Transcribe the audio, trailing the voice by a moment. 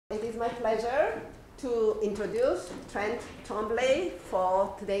my pleasure to introduce Trent Trombley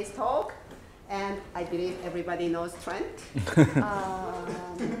for today's talk. And I believe everybody knows Trent.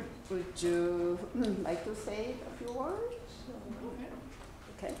 Would you like to say a few words?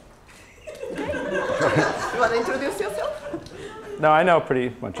 Okay. You want to introduce yourself? No, I know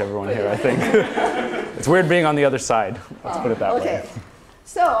pretty much everyone here, I think. It's weird being on the other side. Let's put it that way.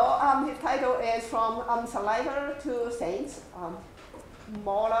 So his title is From Saliva to Saints,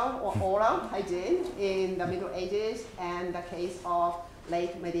 Moral or Oral Hygiene in the Middle Ages and the case of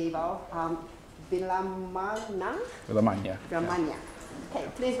late medieval Villamagna. Villamagna. Villamagna. Okay,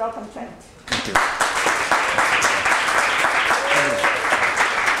 please welcome Trent. Thank you.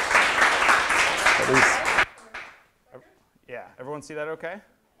 Yeah, everyone see that okay?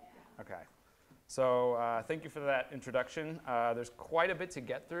 Okay. So thank you for that introduction. There's quite a bit to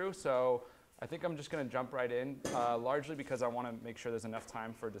get through, so I think I'm just going to jump right in, largely because I want to make sure there's enough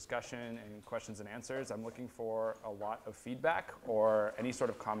time for discussion and questions and answers. I'm looking for a lot of feedback or any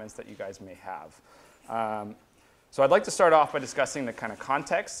sort of comments that you guys may have. So I'd like to start off by discussing the kind of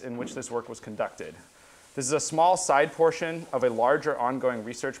context in which this work was conducted. This is a small side portion of a larger ongoing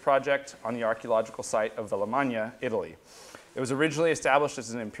research project on the archaeological site of Villamagna, Italy. It was originally established as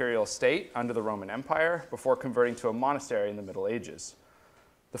an imperial state under the Roman Empire before converting to a monastery in the Middle Ages.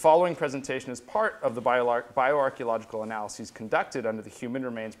 The following presentation is part of the bioarchaeological analyses conducted under the Human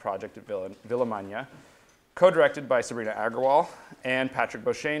Remains Project at Villamagna, co-directed by Sabrina Agarwal and Patrick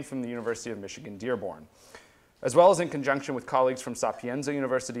Beauchesne from the University of Michigan Dearborn, as well as in conjunction with colleagues from Sapienza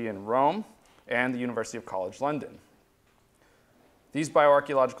University in Rome and the University of College London. These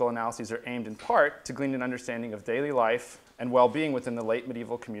bioarchaeological analyses are aimed in part to glean an understanding of daily life and well-being within the late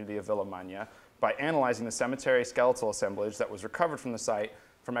medieval community of Villamagna by analyzing the cemetery skeletal assemblage that was recovered from the site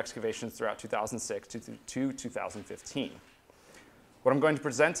from excavations throughout 2006 to 2015. What I'm going to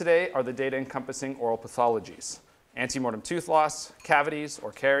present today are the data encompassing oral pathologies, antemortem tooth loss, cavities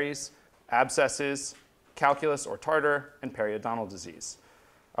or caries, abscesses, calculus or tartar, and periodontal disease.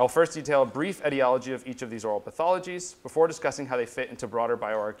 I will first detail a brief etiology of each of these oral pathologies before discussing how they fit into broader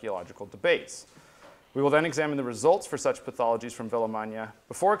bioarchaeological debates. We will then examine the results for such pathologies from Villamagna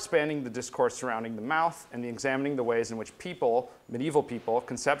before expanding the discourse surrounding the mouth and examining the ways in which people, medieval people,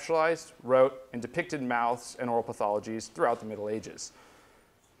 conceptualized, wrote, and depicted mouths and oral pathologies throughout the Middle Ages.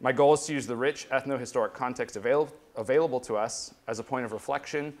 My goal is to use the rich ethnohistoric context available to us as a point of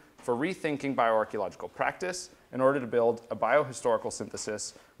reflection for rethinking bioarchaeological practice in order to build a biohistorical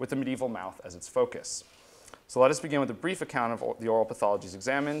synthesis with the medieval mouth as its focus. So let us begin with a brief account of the oral pathologies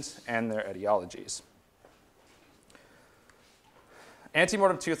examined and their etiologies.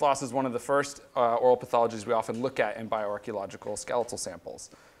 Antemortem tooth loss is one of the first oral pathologies we often look at in bioarchaeological skeletal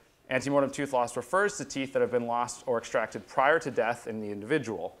samples. Antemortem tooth loss refers to teeth that have been lost or extracted prior to death in the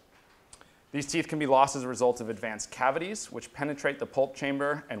individual. These teeth can be lost as a result of advanced cavities, which penetrate the pulp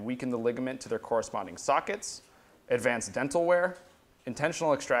chamber and weaken the ligament to their corresponding sockets, advanced dental wear,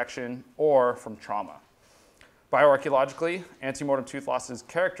 intentional extraction, or from trauma. Bioarchaeologically, antemortem tooth loss is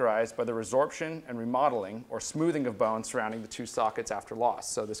characterized by the resorption and remodeling or smoothing of bone surrounding the two sockets after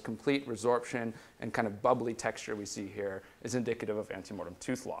loss. So this complete resorption and kind of bubbly texture we see here is indicative of antemortem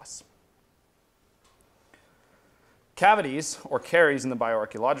tooth loss. Cavities, or caries in the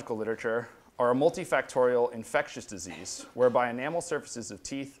bioarchaeological literature, are a multifactorial infectious disease whereby enamel surfaces of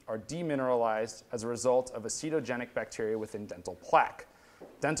teeth are demineralized as a result of acetogenic bacteria within dental plaque.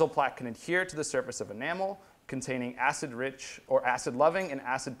 Dental plaque can adhere to the surface of enamel containing acid-rich or acid-loving and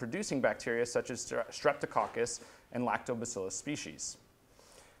acid-producing bacteria such as Streptococcus and Lactobacillus species.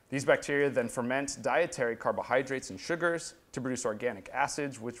 These bacteria then ferment dietary carbohydrates and sugars to produce organic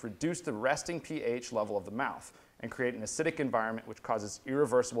acids, which reduce the resting pH level of the mouth and create an acidic environment which causes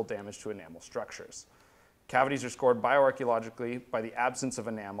irreversible damage to enamel structures. Cavities are scored bioarchaeologically by the absence of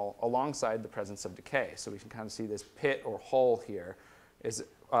enamel alongside the presence of decay. So we can kind of see this pit or hole here is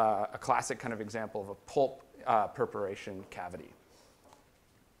a classic kind of example of a pulp perforation cavity.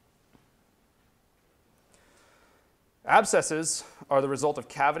 Abscesses are the result of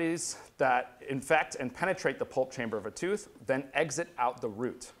cavities that infect and penetrate the pulp chamber of a tooth, then exit out the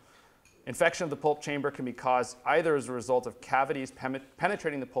root. Infection of the pulp chamber can be caused either as a result of cavities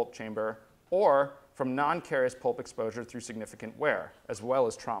penetrating the pulp chamber or from non-carious pulp exposure through significant wear, as well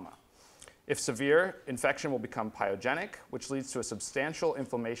as trauma. If severe, infection will become pyogenic, which leads to a substantial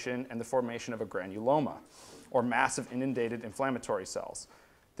inflammation and the formation of a granuloma, or mass of inundated inflammatory cells.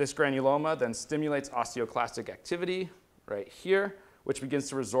 This granuloma then stimulates osteoclastic activity right here, which begins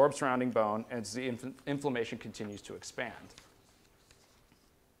to resorb surrounding bone as the inflammation continues to expand.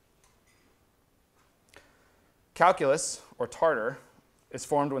 Calculus, or tartar, is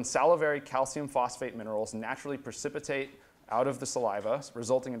formed when salivary calcium phosphate minerals naturally precipitate out of the saliva,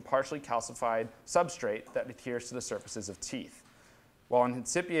 resulting in partially calcified substrate that adheres to the surfaces of teeth. While an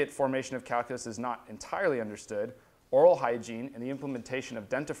incipient formation of calculus is not entirely understood, oral hygiene and the implementation of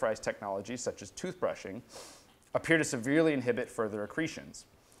dentifrice technologies such as toothbrushing appear to severely inhibit further accretions.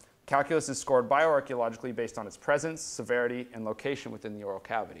 Calculus is scored bioarchaeologically based on its presence, severity, and location within the oral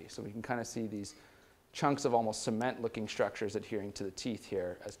cavity. So we can kind of see these chunks of almost cement-looking structures adhering to the teeth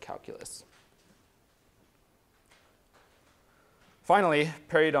here as calculus. Finally,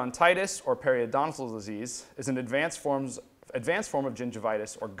 periodontitis or periodontal disease is an advanced form of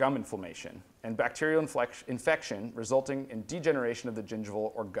gingivitis or gum inflammation and bacterial infection resulting in degeneration of the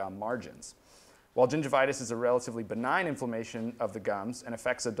gingival or gum margins. While gingivitis is a relatively benign inflammation of the gums and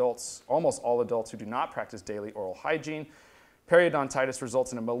affects adults, almost all adults who do not practice daily oral hygiene, periodontitis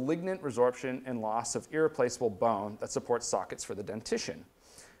results in a malignant resorption and loss of irreplaceable bone that supports sockets for the dentition.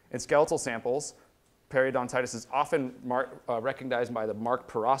 In skeletal samples, periodontitis is often recognized by the marked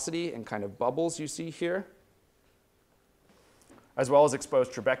porosity and kind of bubbles you see here, as well as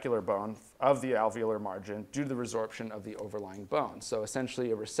exposed trabecular bone of the alveolar margin due to the resorption of the overlying bone. So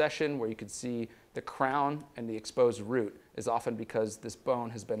essentially a recession where you could see the crown and the exposed root is often because this bone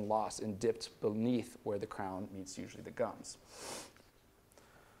has been lost and dipped beneath where the crown meets usually the gums.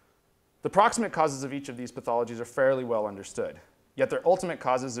 The proximate causes of each of these pathologies are fairly well understood, yet their ultimate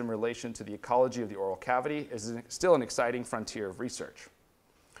causes in relation to the ecology of the oral cavity is still an exciting frontier of research.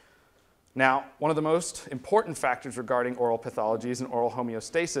 Now, one of the most important factors regarding oral pathologies and oral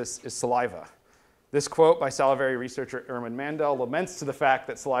homeostasis is saliva. This quote by salivary researcher Erwin Mandel laments to the fact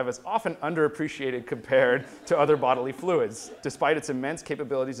that saliva is often underappreciated compared to other bodily fluids, despite its immense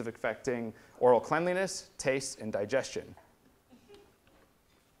capabilities of affecting oral cleanliness, taste, and digestion.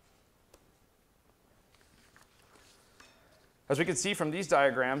 As we can see from these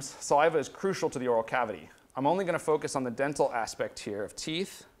diagrams, saliva is crucial to the oral cavity. I'm only going to focus on the dental aspect here of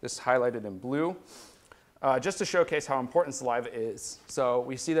teeth, this highlighted in blue, just to showcase how important saliva is. So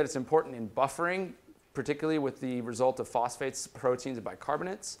we see that it's important in buffering, particularly with the result of phosphates, proteins, and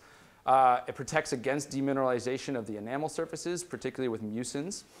bicarbonates. It protects against demineralization of the enamel surfaces, particularly with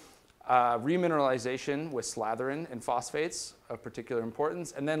mucins. Remineralization with slatherin and phosphates of particular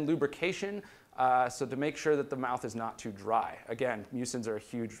importance. And then lubrication, so to make sure that the mouth is not too dry. Again, mucins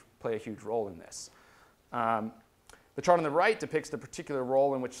play a huge role in this. The chart on the right depicts the particular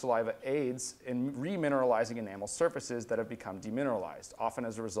role in which saliva aids in remineralizing enamel surfaces that have become demineralized, often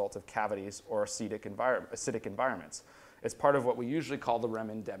as a result of cavities or acidic environments. It's part of what we usually call the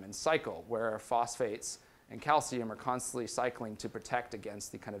Remin-Demin cycle, where phosphates and calcium are constantly cycling to protect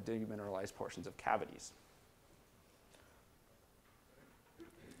against the kind of demineralized portions of cavities.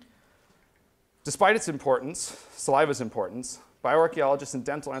 Despite its importance, saliva's importance, bioarchaeologists and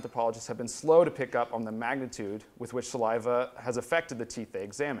dental anthropologists have been slow to pick up on the magnitude with which saliva has affected the teeth they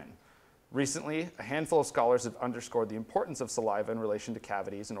examine. Recently, a handful of scholars have underscored the importance of saliva in relation to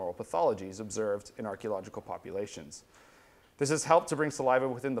cavities and oral pathologies observed in archaeological populations. This has helped to bring saliva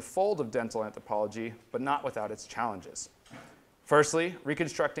within the fold of dental anthropology, but not without its challenges. Firstly,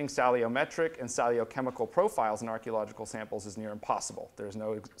 reconstructing saliometric and saliochemical profiles in archaeological samples is near impossible. There is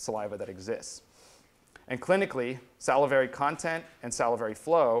no saliva that exists. And clinically, salivary content and salivary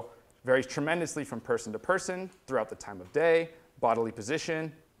flow varies tremendously from person to person throughout the time of day, bodily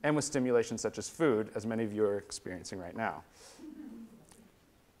position, and with stimulation such as food, as many of you are experiencing right now.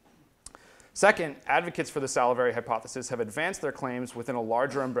 Second, advocates for the salivary hypothesis have advanced their claims within a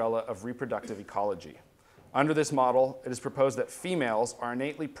larger umbrella of reproductive ecology. Under this model, it is proposed that females are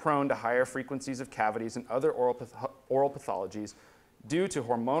innately prone to higher frequencies of cavities and other oral pathologies due to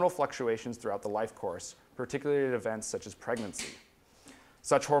hormonal fluctuations throughout the life course, particularly at events such as pregnancy.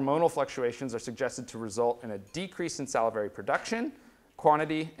 Such hormonal fluctuations are suggested to result in a decrease in salivary production,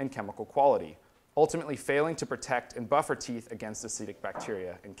 quantity, and chemical quality, ultimately failing to protect and buffer teeth against acidic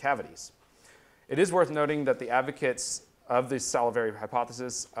bacteria in cavities. It is worth noting that the advocates of this salivary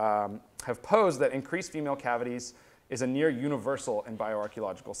hypothesis have posed that increased female cavities is a near universal in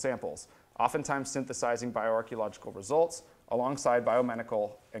bioarchaeological samples, oftentimes synthesizing bioarchaeological results alongside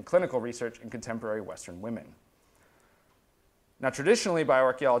biomedical and clinical research in contemporary Western women. Now, traditionally,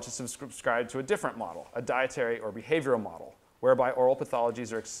 bioarchaeologists have subscribed to a different model, a dietary or behavioral model, whereby oral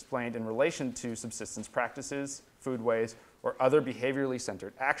pathologies are explained in relation to subsistence practices, foodways, or other behaviorally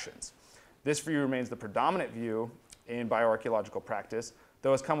centered actions. This view remains the predominant view in bioarchaeological practice,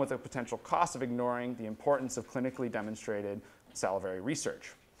 though has come with a potential cost of ignoring the importance of clinically demonstrated salivary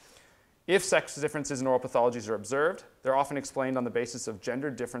research. If sex differences in oral pathologies are observed, they're often explained on the basis of gender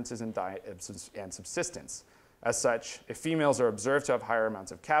differences in diet and subsistence. As such, if females are observed to have higher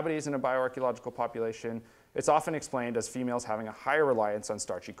amounts of cavities in a bioarchaeological population, it's often explained as females having a higher reliance on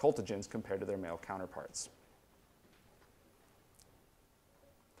starchy cultigens compared to their male counterparts.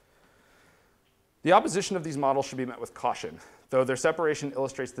 The opposition of these models should be met with caution, though their separation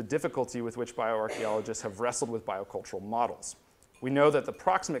illustrates the difficulty with which bioarchaeologists have wrestled with biocultural models. We know that the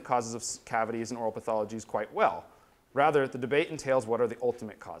proximate causes of cavities and oral pathologies quite well. Rather, the debate entails what are the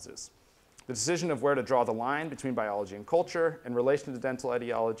ultimate causes. The decision of where to draw the line between biology and culture in relation to dental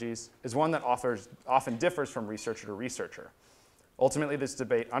etiologies is one that often differs from researcher to researcher. Ultimately, this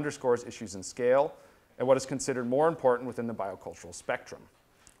debate underscores issues in scale and what is considered more important within the biocultural spectrum.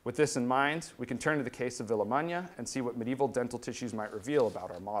 With this in mind, we can turn to the case of Villamagna and see what medieval dental tissues might reveal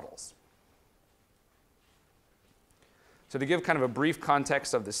about our models. So to give kind of a brief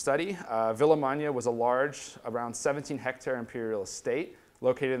context of the study, Villamagna was a large, around 17-hectare imperial estate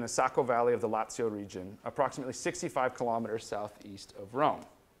located in the Sacco Valley of the Lazio region, approximately 65 kilometers southeast of Rome.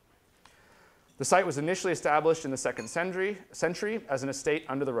 The site was initially established in the 2nd century as an estate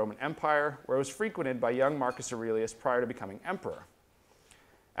under the Roman Empire, where it was frequented by young Marcus Aurelius prior to becoming emperor.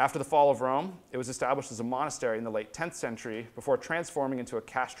 After the fall of Rome, it was established as a monastery in the late 10th century before transforming into a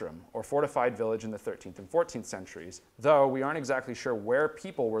castrum, or fortified village, in the 13th and 14th centuries, though we aren't exactly sure where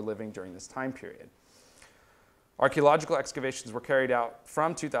people were living during this time period. Archaeological excavations were carried out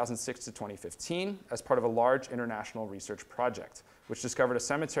from 2006 to 2015 as part of a large international research project, which discovered a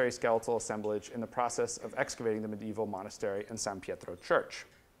cemetery skeletal assemblage in the process of excavating the medieval monastery and San Pietro Church.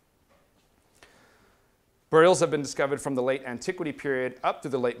 Burials have been discovered from the late antiquity period up to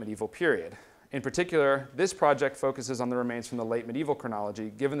the late medieval period. In particular, this project focuses on the remains from the late medieval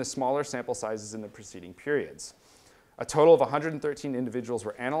chronology, given the smaller sample sizes in the preceding periods. A total of 113 individuals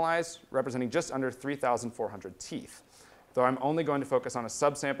were analyzed, representing just under 3,400 teeth, though I'm only going to focus on a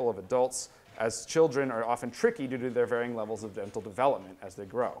subsample of adults, as children are often tricky due to their varying levels of dental development as they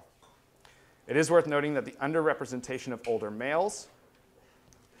grow. It is worth noting that the underrepresentation of older males,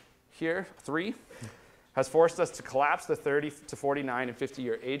 here, 3, has forced us to collapse the 30 to 49 and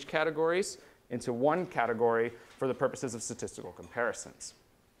 50-year age categories into one category for the purposes of statistical comparisons.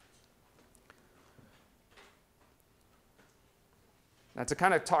 Now, to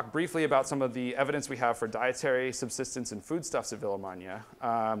kind of talk briefly about some of the evidence we have for dietary subsistence and foodstuffs at Villamagna,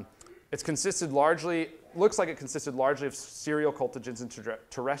 looks like it consisted largely of cereal cultigens and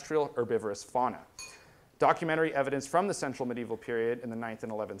terrestrial herbivorous fauna. Documentary evidence from the central medieval period in the 9th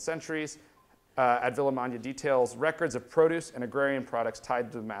and 11th centuries at Villamagna details records of produce and agrarian products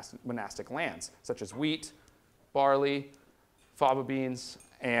tied to monastic lands, such as wheat, barley, faba beans,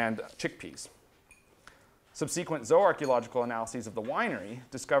 and chickpeas. Subsequent zooarchaeological analyses of the winery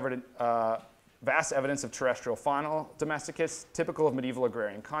discovered vast evidence of terrestrial faunal domesticates typical of medieval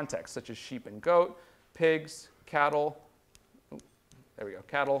agrarian contexts, such as sheep and goat, pigs, cattle,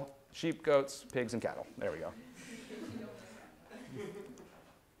 cattle, sheep, goats, pigs, and cattle. There we go.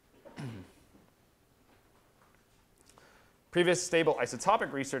 Previous stable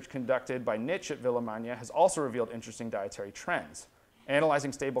isotopic research conducted by Nitsch at Villamagna has also revealed interesting dietary trends.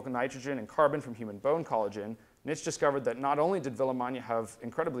 Analyzing stable nitrogen and carbon from human bone collagen, Nitsch discovered that not only did Villamagna have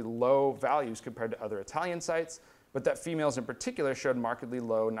incredibly low values compared to other Italian sites, but that females in particular showed markedly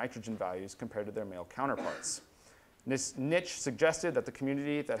low nitrogen values compared to their male counterparts. Nitsch suggested that the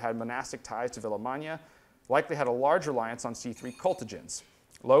community that had monastic ties to Villamagna likely had a large reliance on C3 cultigens.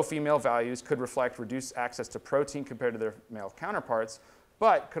 Low female values could reflect reduced access to protein compared to their male counterparts,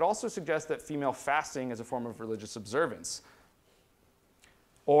 but could also suggest that female fasting is a form of religious observance.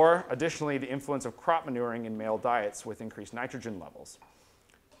 Or, additionally, the influence of crop manuring in male diets with increased nitrogen levels.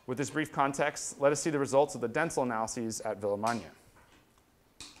 With this brief context, let us see the results of the dental analyses at Villamagna.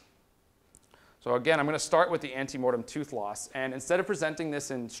 So again, I'm going to start with the antemortem tooth loss. And instead of presenting this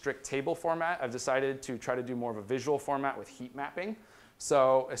in strict table format, I've decided to try to do more of a visual format with heat mapping.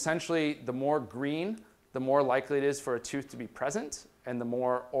 So essentially, the more green, the more likely it is for a tooth to be present, and the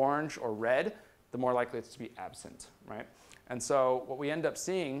more orange or red, the more likely it's to be absent, right? And so what we end up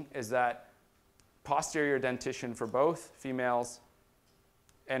seeing is that posterior dentition for both females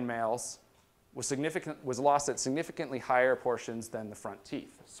and males was lost at significantly higher portions than the front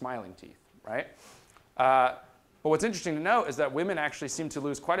teeth, smiling teeth, right? But what's interesting to note is that women actually seem to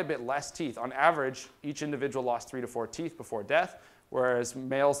lose quite a bit less teeth. On average, each individual lost 3 to 4 teeth before death, whereas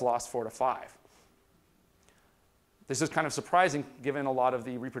males lost 4 to 5. This is kind of surprising given a lot of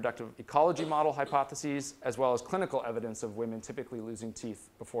the reproductive ecology model hypotheses, as well as clinical evidence of women typically losing teeth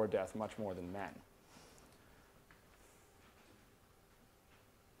before death much more than men.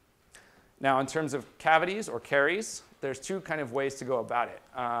 Now, in terms of cavities or caries, there's 2 kind of ways to go about it.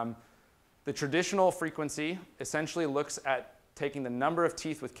 The traditional frequency essentially looks at taking the number of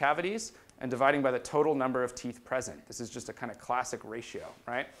teeth with cavities and dividing by the total number of teeth present. This is just a kind of classic ratio,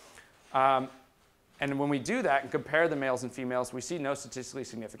 right? And when we do that and compare the males and females, we see no statistically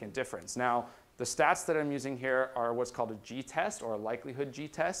significant difference. Now, the stats that I'm using here are what's called a G-test, or a likelihood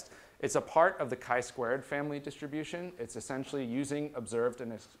G-test. It's a part of the chi-squared family distribution. It's essentially using observed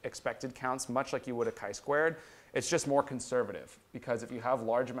and expected counts, much like you would a chi-squared. It's just more conservative, because if you have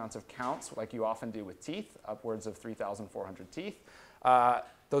large amounts of counts, like you often do with teeth, upwards of 3,400 teeth,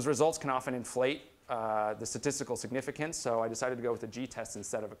 those results can often inflate the statistical significance, so I decided to go with a G-test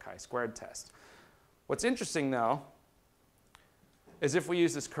instead of a chi-squared test. What's interesting, though, is if we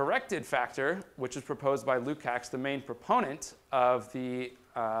use this corrected factor, which is proposed by Lukács, the main proponent of the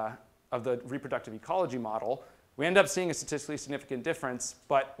reproductive ecology model, we end up seeing a statistically significant difference,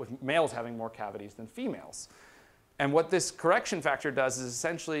 but with males having more cavities than females. And what this correction factor does is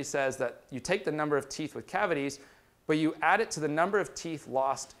essentially says that you take the number of teeth with cavities, but you add it to the number of teeth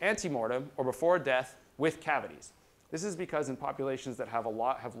lost ante-mortem, or before death, with cavities. This is because in populations that have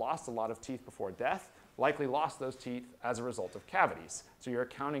lost a lot of teeth before death, likely lost those teeth as a result of cavities. So you're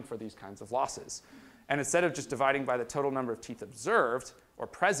accounting for these kinds of losses. And instead of just dividing by the total number of teeth observed or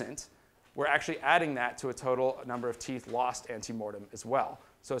present, we're actually adding that to a total number of teeth lost ante-mortem as well.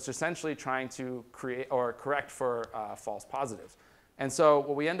 So it's essentially trying to create or correct for false positives. And so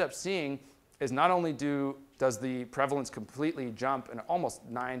what we end up seeing is not only does the prevalence completely jump in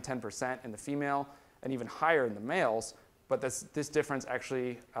almost 9–10% in the female and even higher in the males, but this difference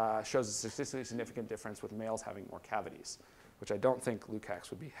actually shows a statistically significant difference with males having more cavities, which I don't think Lukács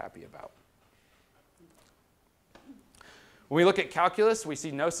would be happy about. When we look at calculus, we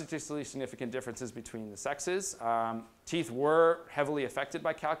see no statistically significant differences between the sexes. Teeth were heavily affected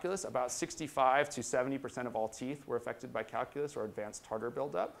by calculus. About 65 to 70% of all teeth were affected by calculus or advanced tartar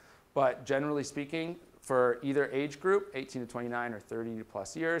buildup. But generally speaking, for either age group, 18 to 29 or 30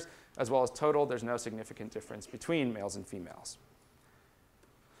 plus years, as well as total, there's no significant difference between males and females.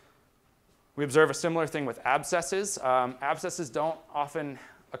 We observe a similar thing with abscesses. Abscesses don't often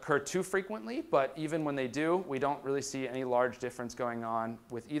occur too frequently, but even when they do, we don't really see any large difference going on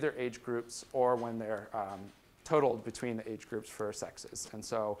with either age groups or when they're totaled between the age groups for sexes. And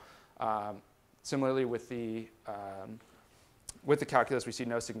so similarly with the calculus, we see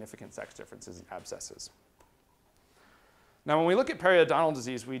no significant sex differences in abscesses. Now, when we look at periodontal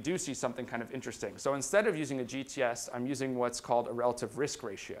disease, we do see something kind of interesting. So instead of using a G-test, I'm using what's called a relative risk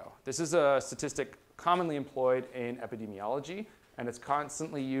ratio. This is a statistic commonly employed in epidemiology, and it's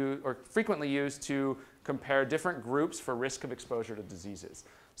constantly used or frequently used to compare different groups for risk of exposure to diseases.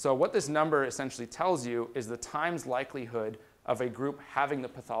 So what this number essentially tells you is the times likelihood of a group having the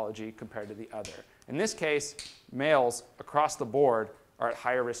pathology compared to the other. In this case, males across the board are at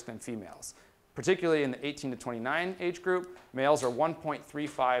higher risk than females. Particularly in the 18 to 29 age group, males are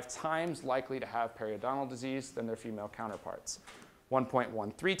 1.35 times likely to have periodontal disease than their female counterparts.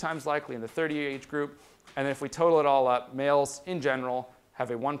 1.13 times likely in the 30 age group. And if we total it all up, males in general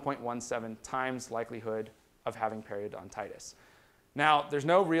have a 1.17 times likelihood of having periodontitis. Now, there's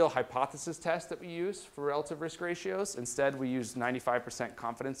no real hypothesis test that we use for relative risk ratios. Instead, we use 95%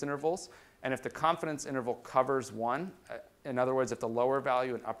 confidence intervals. And if the confidence interval covers 1, in other words, if the lower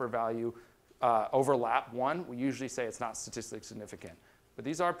value and upper value overlap 1, we usually say it's not statistically significant. But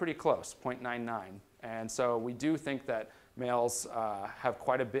these are pretty close, 0.99. And so we do think that males have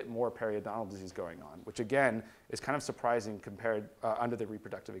quite a bit more periodontal disease going on, which again is kind of surprising compared under the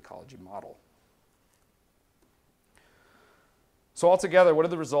reproductive ecology model. So altogether, what do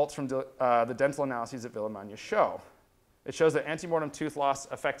the results from the dental analyses at Villamagna show? It shows that antemortem tooth loss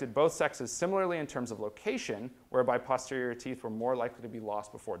affected both sexes similarly in terms of location, whereby posterior teeth were more likely to be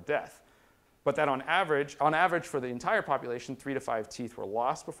lost before death. But that on average for the entire population, 3 to 5 teeth were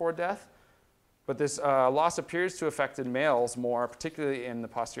lost before death. But this loss appears to have affected males more, particularly in the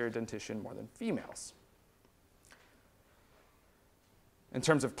posterior dentition, more than females. In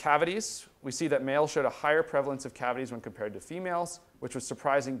terms of cavities, we see that males showed a higher prevalence of cavities when compared to females, which was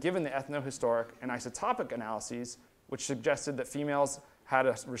surprising given the ethnohistoric and isotopic analyses, which suggested that females had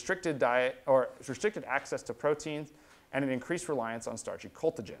a restricted diet or restricted access to proteins and an increased reliance on starchy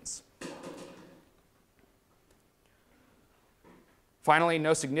cultigens. Finally,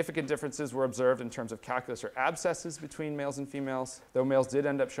 no significant differences were observed in terms of calculus or abscesses between males and females, though males did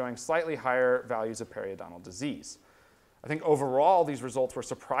end up showing slightly higher values of periodontal disease. I think overall, these results were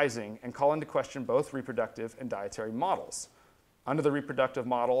surprising and call into question both reproductive and dietary models. Under the reproductive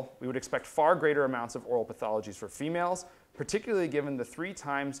model, we would expect far greater amounts of oral pathologies for females, particularly given the 3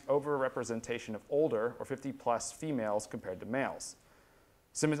 times overrepresentation of older or 50-plus females compared to males.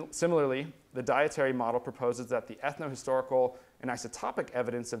 Similarly, the dietary model proposes that the ethnohistorical and isotopic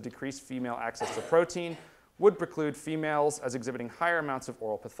evidence of decreased female access to protein would preclude females as exhibiting higher amounts of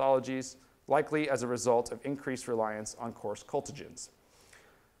oral pathologies, likely as a result of increased reliance on coarse cultigens.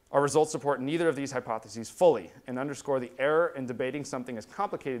 Our results support neither of these hypotheses fully and underscore the error in debating something as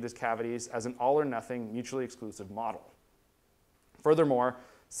complicated as cavities as an all-or-nothing, mutually exclusive model. Furthermore,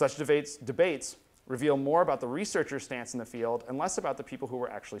 such debates reveal more about the researcher's stance in the field and less about the people who were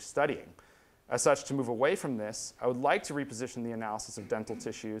actually studying. As such, to move away from this, I would like to reposition the analysis of dental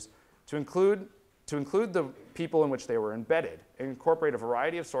tissues to include the people in which they were embedded and incorporate a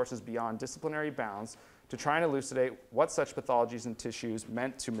variety of sources beyond disciplinary bounds to try and elucidate what such pathologies and tissues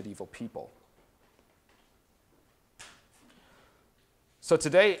meant to medieval people. So to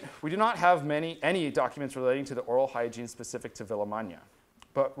date, we do not have any documents relating to the oral hygiene specific to Villamagna,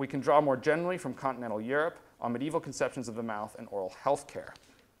 but we can draw more generally from continental Europe on medieval conceptions of the mouth and oral health care.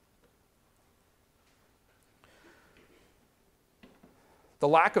 The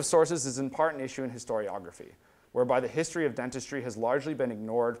lack of sources is in part an issue in historiography, whereby the history of dentistry has largely been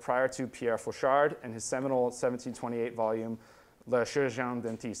ignored prior to Pierre Fauchard and his seminal 1728 volume, Le Chirurgien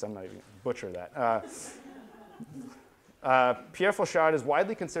Dentiste. I'm not even going to butcher that. Pierre Fauchard is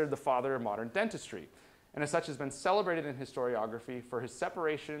widely considered the father of modern dentistry, and as such has been celebrated in historiography for his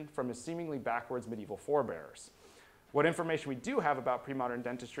separation from his seemingly backwards medieval forebears. What information we do have about pre-modern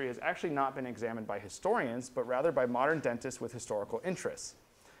dentistry has actually not been examined by historians, but rather by modern dentists with historical interests.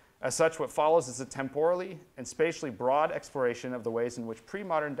 As such, what follows is a temporally and spatially broad exploration of the ways in which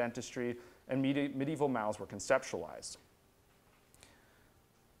pre-modern dentistry and medieval mouths were conceptualized.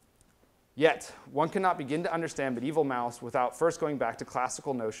 Yet, one cannot begin to understand medieval mouths without first going back to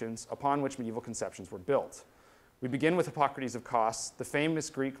classical notions upon which medieval conceptions were built. We begin with Hippocrates of Kos, the famous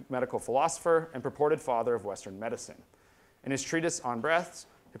Greek medical philosopher and purported father of Western medicine. In his treatise on breaths,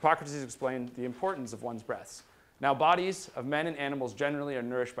 Hippocrates explained the importance of one's breaths. Now, bodies of men and animals generally are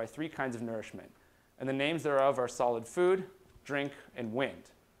nourished by three kinds of nourishment, and the names thereof are solid food, drink, and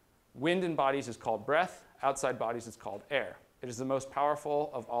wind. Wind in bodies is called breath, outside bodies is called air. It is the most powerful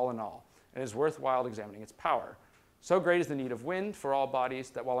of all in all, and it is worthwhile examining its power. So great is the need of wind for all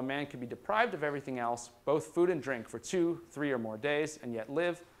bodies that while a man can be deprived of everything else, both food and drink, for 2, 3, or more days, and yet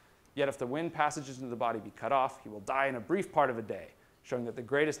live, yet if the wind passages into the body be cut off, he will die in a brief part of a day, showing that the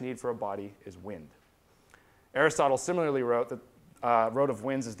greatest need for a body is wind. Aristotle similarly wrote of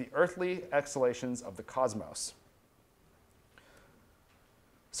winds as the earthly exhalations of the cosmos.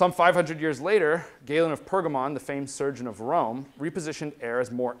 Some 500 years later, Galen of Pergamon, the famed surgeon of Rome, repositioned air as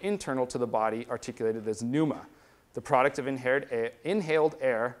more internal to the body, articulated as pneuma, the product of inhaled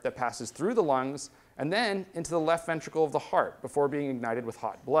air that passes through the lungs and then into the left ventricle of the heart before being ignited with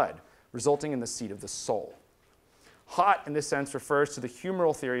hot blood, resulting in the seat of the soul. Hot, in this sense, refers to the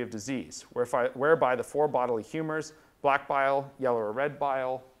humoral theory of disease, whereby the 4 bodily humors, black bile, yellow or red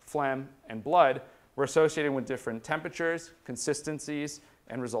bile, phlegm, and blood, were associated with different temperatures, consistencies,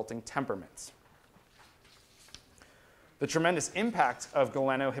 and resulting temperaments. The tremendous impact of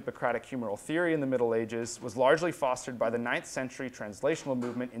Galeno-Hippocratic humoral theory in the Middle Ages was largely fostered by the 9th century translational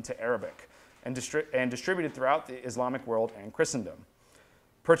movement into Arabic and distributed throughout the Islamic world and Christendom.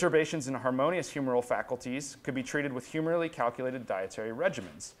 Perturbations in harmonious humoral faculties could be treated with humorally calculated dietary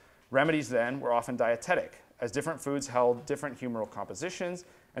regimens. Remedies then were often dietetic, as different foods held different humoral compositions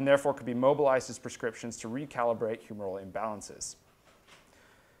and therefore could be mobilized as prescriptions to recalibrate humoral imbalances.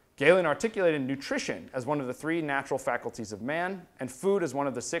 Galen articulated nutrition as one of the 3 natural faculties of man, and food as one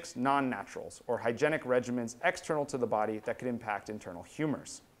of the 6 non-naturals, or hygienic regimens external to the body that could impact internal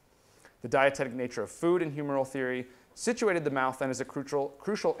humors. The dietetic nature of food in humoral theory situated the mouth then as a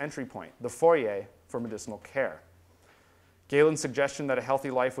crucial entry point, the foyer for medicinal care. Galen's suggestion that a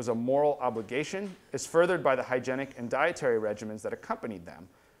healthy life was a moral obligation is furthered by the hygienic and dietary regimens that accompanied them,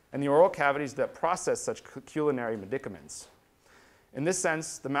 and the oral cavities that processed such culinary medicaments. In this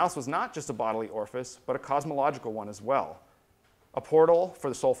sense, the mouth was not just a bodily orifice, but a cosmological one as well, a portal for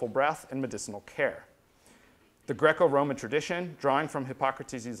the soulful breath and medicinal care. The Greco-Roman tradition, drawing from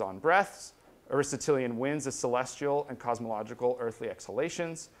Hippocrates' on breaths, Aristotelian winds as celestial and cosmological earthly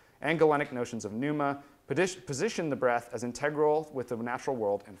exhalations, and Galenic notions of pneuma, position the breath as integral with the natural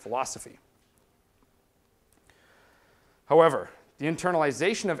world and philosophy. However, the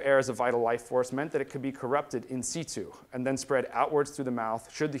internalization of air as a vital life force meant that it could be corrupted in situ and then spread outwards through the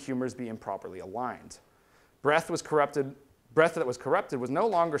mouth should the humors be improperly aligned. Breath that was corrupted was no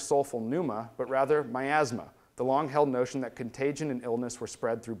longer soulful pneuma, but rather miasma, the long-held notion that contagion and illness were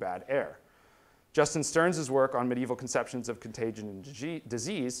spread through bad air. Justin Stearns' work on medieval conceptions of contagion and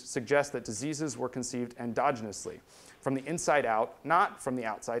disease suggests that diseases were conceived endogenously, from the inside out, not from the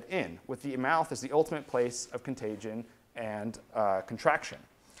outside in, with the mouth as the ultimate place of contagion and contraction.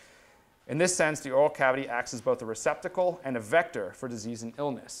 In this sense, the oral cavity acts as both a receptacle and a vector for disease and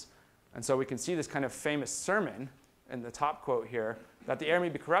illness. And so we can see this kind of famous sermon in the top quote here, that the air may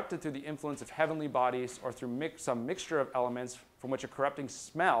be corrupted through the influence of heavenly bodies or through some mixture of elements from which a corrupting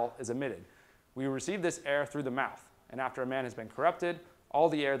smell is emitted. We receive this air through the mouth, and after a man has been corrupted, all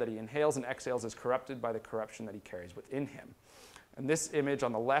the air that he inhales and exhales is corrupted by the corruption that he carries within him. And this image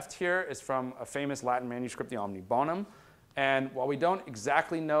on the left here is from a famous Latin manuscript, the Omni Bonum. And while we don't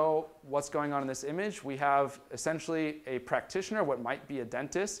exactly know what's going on in this image, we have essentially a practitioner, what might be a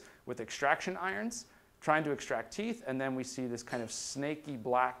dentist, with extraction irons, trying to extract teeth, and then we see this kind of snaky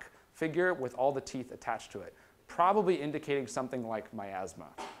black figure with all the teeth attached to it, probably indicating something like miasma.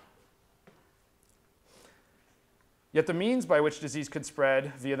 Yet the means by which disease could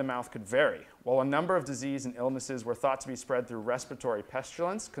spread via the mouth could vary. While a number of disease and illnesses were thought to be spread through respiratory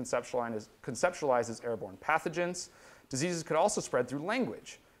pestilence, conceptualized as airborne pathogens, diseases could also spread through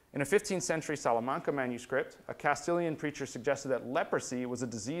language. In a 15th century Salamanca manuscript, a Castilian preacher suggested that leprosy was a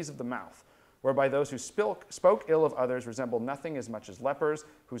disease of the mouth, whereby those who spoke ill of others resembled nothing as much as lepers,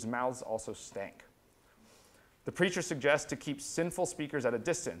 whose mouths also stank. The preacher suggests to keep sinful speakers at a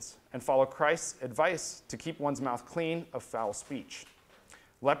distance and follow Christ's advice to keep one's mouth clean of foul speech.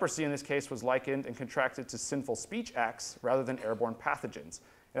 Leprosy in this case was likened and contracted to sinful speech acts rather than airborne pathogens.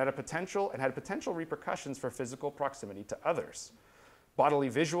 It had potential repercussions for physical proximity to others. Bodily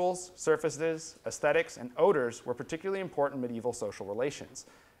visuals, surfaces, aesthetics, and odors were particularly important in medieval social relations,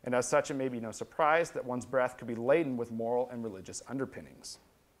 and as such it may be no surprise that one's breath could be laden with moral and religious underpinnings.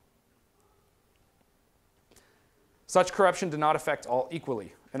 Such corruption did not affect all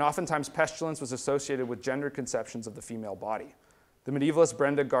equally, and oftentimes pestilence was associated with gendered conceptions of the female body. The medievalist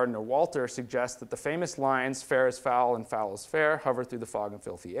Brenda Gardner-Walter suggests that the famous lines, fair is foul and foul is fair, hover through the fog and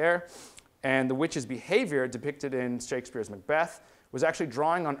filthy air, and the witch's behavior depicted in Shakespeare's Macbeth was actually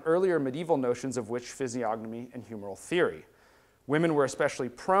drawing on earlier medieval notions of witch physiognomy and humoral theory. Women were especially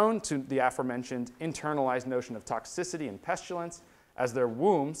prone to the aforementioned internalized notion of toxicity and pestilence, as their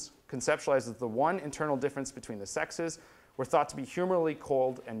wombs, conceptualized as the one internal difference between the sexes, were thought to be humorally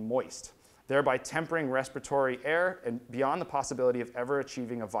cold and moist, thereby tempering respiratory air and beyond the possibility of ever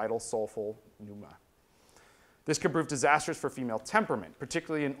achieving a vital, soulful pneuma. This could prove disastrous for female temperament,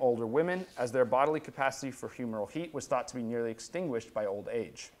 particularly in older women, as their bodily capacity for humoral heat was thought to be nearly extinguished by old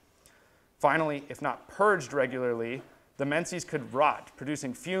age. Finally, if not purged regularly, the menses could rot,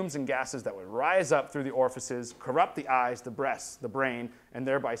 producing fumes and gases that would rise up through the orifices, corrupt the eyes, the breasts, the brain, and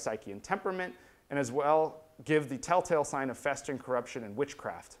thereby psyche and temperament, and as well give the telltale sign of festering corruption and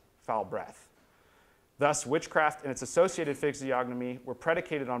witchcraft, foul breath. Thus, witchcraft and its associated physiognomy were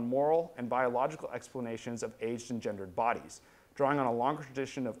predicated on moral and biological explanations of aged and gendered bodies, drawing on a longer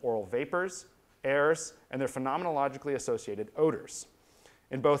tradition of oral vapors, airs, and their phenomenologically associated odors.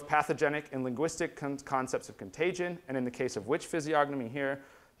 In both pathogenic and linguistic concepts of contagion, and in the case of witch physiognomy here,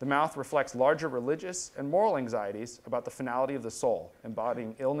 the mouth reflects larger religious and moral anxieties about the finality of the soul,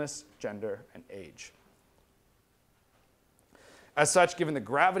 embodying illness, gender, and age. As such, given the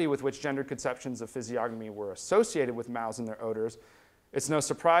gravity with which gendered conceptions of physiognomy were associated with mouths and their odors, it's no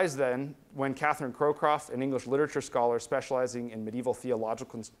surprise then when Catherine Crowcroft, an English literature scholar specializing in medieval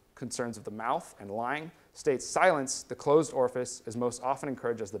theological concerns of the mouth and lying, states silence, the closed orifice, is most often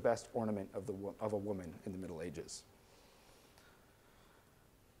encouraged as the best ornament of a woman in the Middle Ages.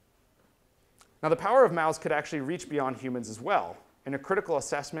 Now, the power of mouths could actually reach beyond humans as well. In a critical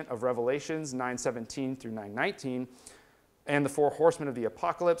assessment of Revelations 9:17 through 9:19, and the four horsemen of the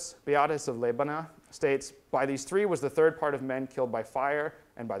apocalypse, Beatus of Lebana states, "By these three was the third part of men killed by fire,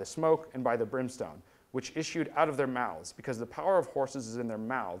 and by the smoke, and by the brimstone, which issued out of their mouths, because the power of horses is in their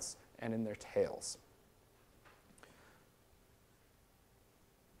mouths and in their tails."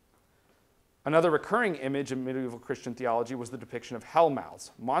 Another recurring image in medieval Christian theology was the depiction of hell mouths,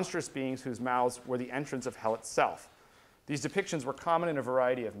 monstrous beings whose mouths were the entrance of hell itself. These depictions were common in a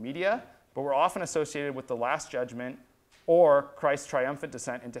variety of media, but were often associated with the Last Judgment or Christ's triumphant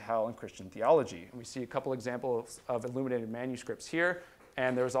descent into hell in Christian theology. And we see a couple examples of illuminated manuscripts here,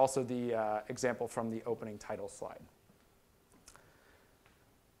 and there's also the example from the opening title slide.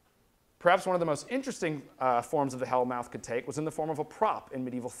 Perhaps one of the most interesting forms of the hell mouth could take was in the form of a prop in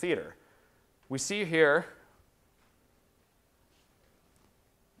medieval theater. We see here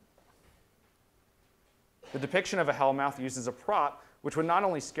the depiction of a hell mouth used as a prop, which would not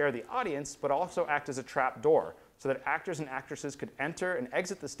only scare the audience, but also act as a trap door, so that actors and actresses could enter and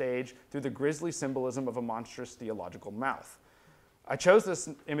exit the stage through the grisly symbolism of a monstrous theological mouth. I chose this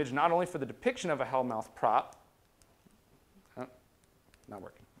image not only for the depiction of a hellmouth prop, not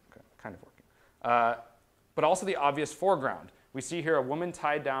working, okay, kind of working, but also the obvious foreground. We see here a woman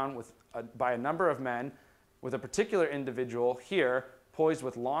tied down by a number of men with a particular individual here poised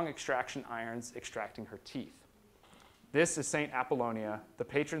with long extraction irons extracting her teeth. This is Saint Apollonia, the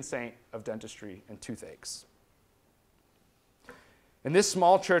patron saint of dentistry and toothaches. In this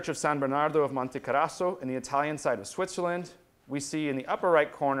small church of San Bernardo of Montecarrasso in the Italian side of Switzerland, we see in the upper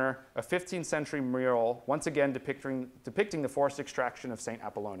right corner a 15th century mural, once again depicting the forced extraction of Saint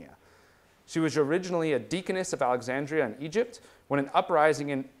Apollonia. She was originally a deaconess of Alexandria in Egypt when an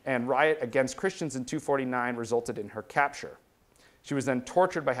uprising and riot against Christians in 249 resulted in her capture. She was then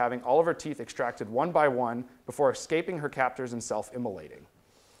tortured by having all of her teeth extracted one by one before escaping her captors and self-immolating.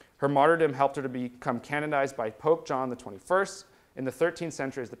 Her martyrdom helped her to become canonized by Pope John the 21st in the 13th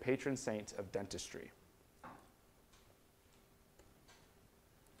century as the patron saint of dentistry.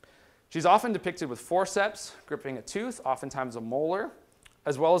 She's often depicted with forceps, gripping a tooth, oftentimes a molar,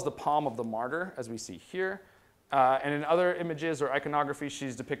 as well as the palm of the martyr, as we see here. And in other images or iconography,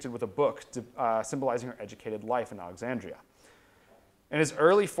 she's depicted with a book symbolizing her educated life in Alexandria. In his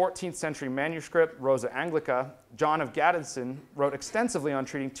early 14th century manuscript, Rosa Anglica, John of Gaddesden wrote extensively on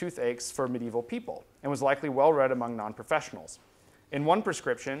treating toothaches for medieval people and was likely well read among non-professionals. In one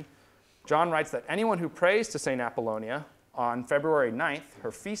prescription, John writes that anyone who prays to St. Apollonia on February 9th,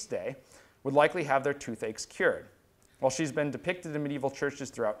 her feast day, would likely have their toothaches cured. While she's been depicted in medieval churches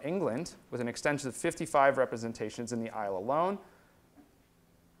throughout England, with an extensive 55 representations in the Isle alone,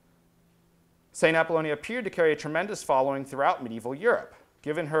 St. Apollonia appeared to carry a tremendous following throughout medieval Europe,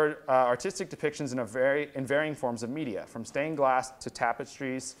 given her artistic depictions in varying forms of media, from stained glass to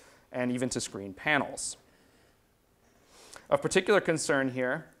tapestries and even to screen panels. Of particular concern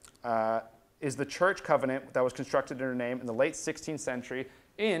here is the church covenant that was constructed in her name in the late 16th century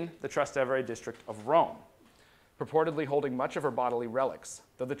in the Trastevere district of Rome, purportedly holding much of her bodily relics.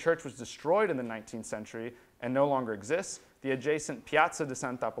 Though the church was destroyed in the 19th century and no longer exists, the adjacent Piazza di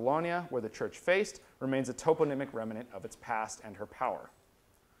Santa Apollonia, where the church faced, remains a toponymic remnant of its past and her power.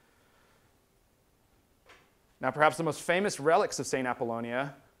 Now, perhaps the most famous relics of St.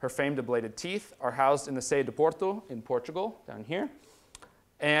 Apollonia, her famed ablated teeth, are housed in the Sé de Porto in Portugal, down here,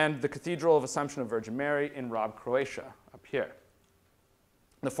 and the Cathedral of Assumption of Virgin Mary in Rob, Croatia, up here.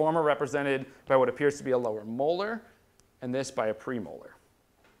 The former represented by what appears to be a lower molar, and this by a premolar.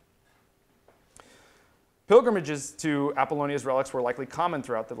 Pilgrimages to Apollonia's relics were likely common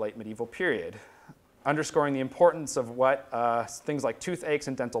throughout the late medieval period, underscoring the importance of what things like toothaches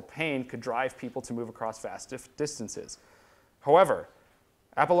and dental pain could drive people to move across vast distances. However,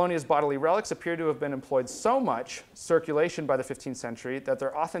 Apollonia's bodily relics appear to have been employed so much circulation by the 15th century that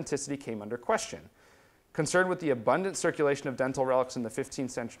their authenticity came under question. Concerned with the abundant circulation of dental relics in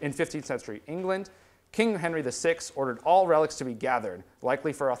 15th century England, King Henry VI ordered all relics to be gathered,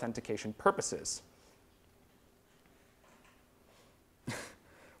 likely for authentication purposes.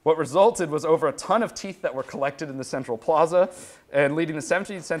 What resulted was over a ton of teeth that were collected in the central plaza, and leading the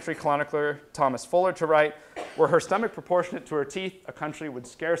 17th century chronicler Thomas Fuller to write, "Were her stomach proportionate to her teeth, a country would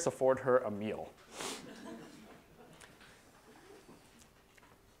scarce afford her a meal."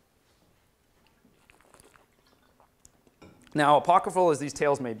 Now, apocryphal as these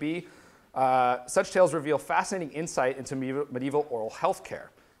tales may be, such tales reveal fascinating insight into medieval oral health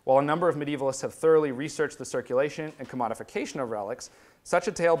care. While a number of medievalists have thoroughly researched the circulation and commodification of relics, such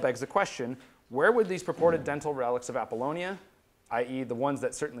a tale begs the question, where would these purported dental relics of Apollonia, i.e. the ones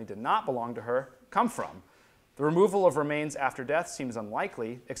that certainly did not belong to her, come from? The removal of remains after death seems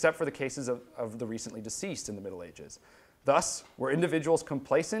unlikely, except for the cases of the recently deceased in the Middle Ages. Thus, were individuals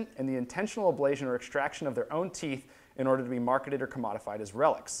complacent in the intentional ablation or extraction of their own teeth in order to be marketed or commodified as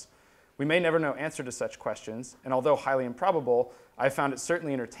relics? We may never know answer to such questions, and although highly improbable, I found it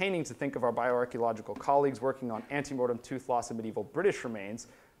certainly entertaining to think of our bioarchaeological colleagues working on antemortem tooth loss in medieval British remains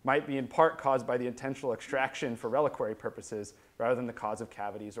might be in part caused by the intentional extraction for reliquary purposes rather than the cause of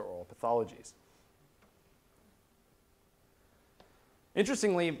cavities or oral pathologies.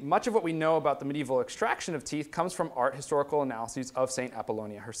 Interestingly, much of what we know about the medieval extraction of teeth comes from art historical analyses of St.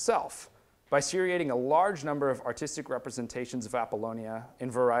 Apollonia herself. By seriating a large number of artistic representations of Apollonia in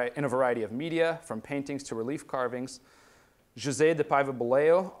a variety of media, from paintings to relief carvings, José de Paiva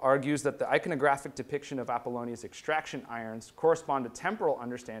Boleo argues that the iconographic depiction of Apollonia's extraction irons correspond to temporal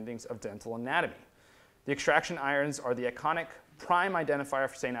understandings of dental anatomy. The extraction irons are the iconic prime identifier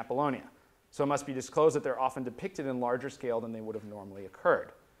for St. Apollonia, so it must be disclosed that they're often depicted in larger scale than they would have normally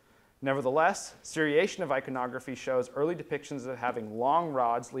occurred. Nevertheless, seriation of iconography shows early depictions of having long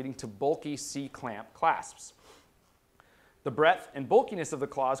rods leading to bulky C-clamp clasps. The breadth and bulkiness of the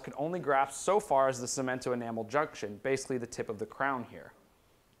claws could only grasp so far as the cemento-enamel junction, basically the tip of the crown here.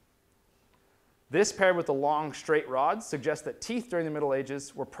 This, paired with the long, straight rods, suggests that teeth during the Middle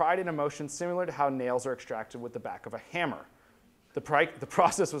Ages were pried in a motion similar to how nails are extracted with the back of a hammer. The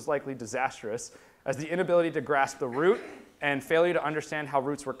process was likely disastrous, as the inability to grasp the root and failure to understand how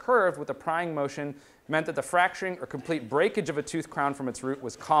roots were curved with a prying motion meant that the fracturing or complete breakage of a tooth crown from its root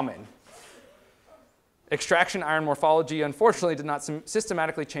was common. Extraction iron morphology, unfortunately, did not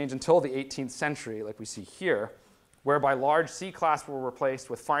systematically change until the 18th century, like we see here, whereby large C-clasps were replaced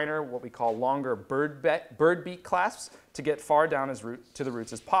with finer, what we call longer bird beak clasps to get far down to the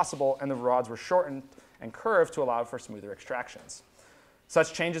roots as possible, and the rods were shortened and curved to allow for smoother extractions.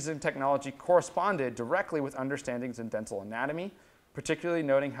 Such changes in technology corresponded directly with understandings in dental anatomy, particularly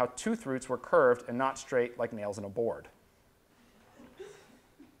noting how tooth roots were curved and not straight like nails in a board.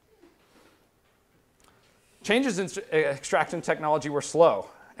 Changes in extraction technology were slow,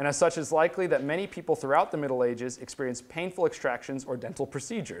 and as such, it's likely that many people throughout the Middle Ages experienced painful extractions or dental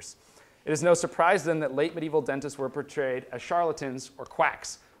procedures. It is no surprise then that late medieval dentists were portrayed as charlatans or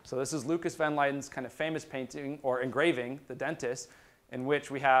quacks. So this is Lucas van Leyden's kind of famous painting or engraving, The Dentist, in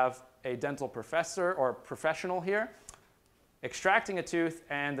which we have a dental professor or professional here extracting a tooth,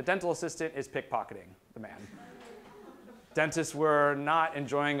 and the dental assistant is pickpocketing the man. Dentists were not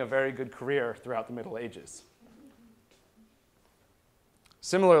enjoying a very good career throughout the Middle Ages.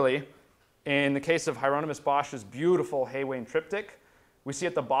 Similarly, in the case of Hieronymus Bosch's beautiful Haywain triptych, we see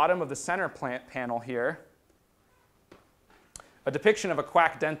at the bottom of the center panel here a depiction of a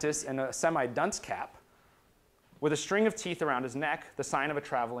quack dentist in a semi-dunce cap with a string of teeth around his neck, the sign of a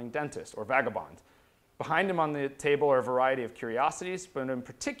traveling dentist or vagabond. Behind him on the table are a variety of curiosities, but in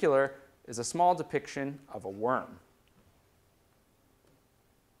particular is a small depiction of a worm.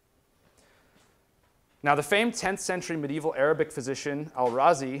 Now, the famed 10th century medieval Arabic physician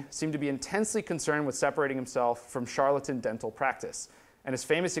Al-Razi seemed to be intensely concerned with separating himself from charlatan dental practice, and his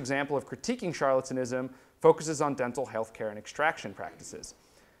famous example of critiquing charlatanism focuses on dental healthcare and extraction practices.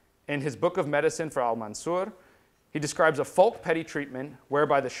 In his book of medicine for Al-Mansur, he describes a folk petty treatment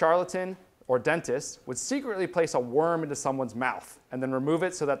whereby the charlatan or dentist would secretly place a worm into someone's mouth and then remove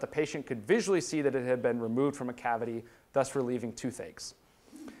it so that the patient could visually see that it had been removed from a cavity, thus relieving toothaches.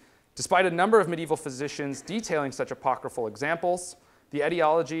 Despite a number of medieval physicians detailing such apocryphal examples, the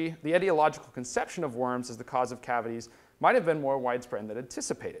etiological conception of worms as the cause of cavities might have been more widespread than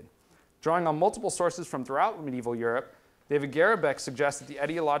anticipated. Drawing on multiple sources from throughout medieval Europe, David Garabek suggests that the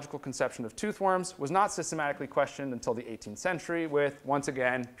etiological conception of toothworms was not systematically questioned until the 18th century with, once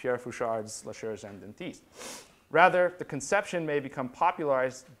again, Pierre Fouchard's La Chirurgie Dentiste. Rather, the conception may become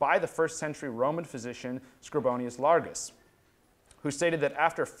popularized by the first century Roman physician Scribonius Largus, who stated that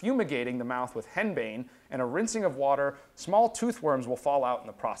after fumigating the mouth with henbane and a rinsing of water, small toothworms will fall out in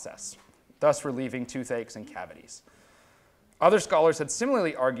the process, thus relieving toothaches and cavities. Other scholars had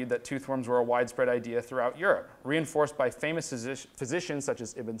similarly argued that toothworms were a widespread idea throughout Europe, reinforced by famous physicians such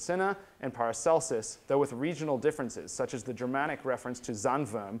as Ibn Sina and Paracelsus, though with regional differences, such as the Germanic reference to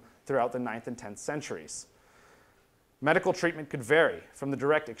Zahnwurm throughout the 9th and 10th centuries. Medical treatment could vary, from the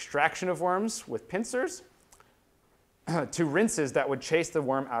direct extraction of worms with pincers to rinses that would chase the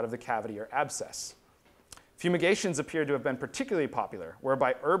worm out of the cavity or abscess. Fumigations appear to have been particularly popular,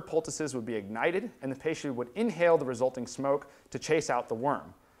 whereby herb poultices would be ignited and the patient would inhale the resulting smoke to chase out the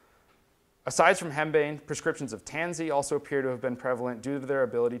worm. Aside from henbane, prescriptions of tansy also appear to have been prevalent due to their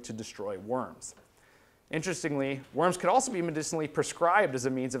ability to destroy worms. Interestingly, worms could also be medicinally prescribed as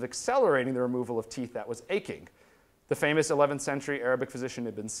a means of accelerating the removal of teeth that was aching. The famous 11th century Arabic physician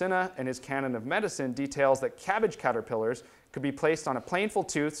Ibn Sina, in his Canon of Medicine, details that cabbage caterpillars could be placed on a painful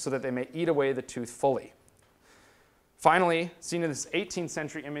tooth so that they may eat away the tooth fully. Finally, seen in this 18th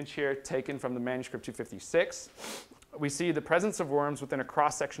century image here taken from the manuscript 256, we see the presence of worms within a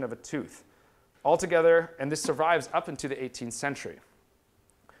cross-section of a tooth. Altogether, and this survives up into the 18th century.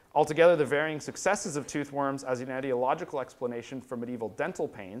 Altogether, the varying successes of toothworms as an etiological explanation for medieval dental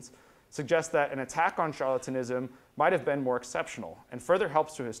pains suggests that an attack on charlatanism might have been more exceptional and further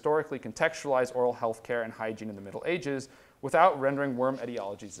helps to historically contextualize oral health care and hygiene in the Middle Ages without rendering worm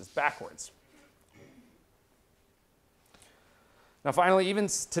etiologies as backwards. Now finally, even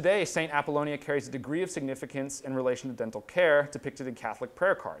today, St. Apollonia carries a degree of significance in relation to dental care depicted in Catholic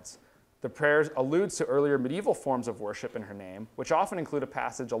prayer cards. The prayer alludes to earlier medieval forms of worship in her name, which often include a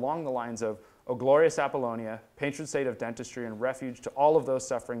passage along the lines of, "O glorious Apollonia, patron saint of dentistry and refuge to all of those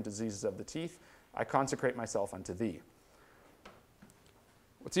suffering diseases of the teeth, I consecrate myself unto thee."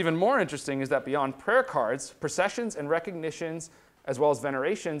 What's even more interesting is that beyond prayer cards, processions and recognitions, as well as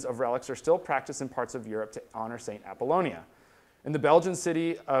venerations of relics are still practiced in parts of Europe to honor St. Apollonia. In the Belgian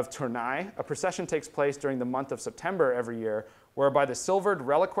city of Tournai, a procession takes place during the month of September every year, whereby the silvered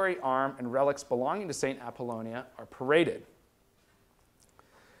reliquary arm and relics belonging to St. Apollonia are paraded.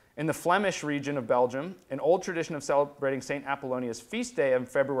 In the Flemish region of Belgium, an old tradition of celebrating St. Apollonia's feast day on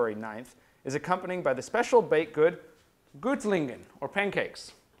February 9th is accompanied by the special baked good Gutlingen, or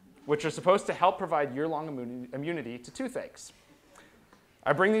pancakes, which are supposed to help provide year-long immunity to toothaches.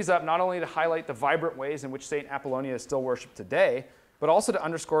 I bring these up not only to highlight the vibrant ways in which St. Apollonia is still worshipped today, but also to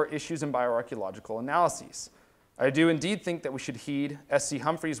underscore issues in bioarchaeological analyses. I do indeed think that we should heed S.C.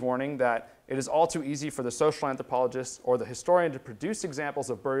 Humphrey's warning that it is all too easy for the social anthropologist or the historian to produce examples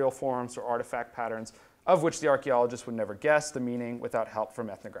of burial forms or artifact patterns of which the archaeologist would never guess the meaning without help from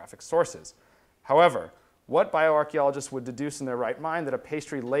ethnographic sources. However, what bioarchaeologists would deduce in their right mind that a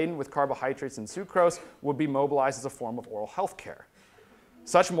pastry laden with carbohydrates and sucrose would be mobilized as a form of oral health care?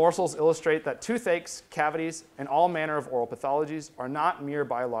 Such morsels illustrate that toothaches, cavities, and all manner of oral pathologies are not mere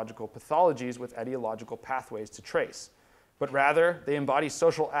biological pathologies with etiological pathways to trace, but rather they embody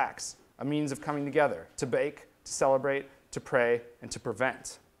social acts, a means of coming together, to bake, to celebrate, to pray, and to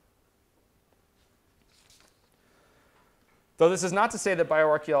prevent. Though this is not to say that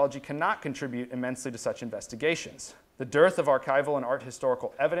bioarchaeology cannot contribute immensely to such investigations. The dearth of archival and art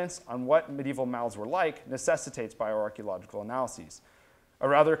historical evidence on what medieval mouths were like necessitates bioarchaeological analyses. A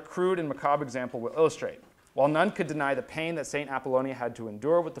rather crude and macabre example will illustrate. While none could deny the pain that St. Apollonia had to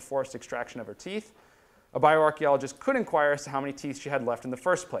endure with the forced extraction of her teeth, a bioarchaeologist could inquire as to how many teeth she had left in the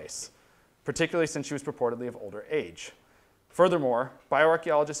first place, particularly since she was purportedly of older age. Furthermore,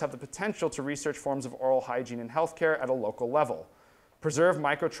 bioarchaeologists have the potential to research forms of oral hygiene in healthcare at a local level. Preserve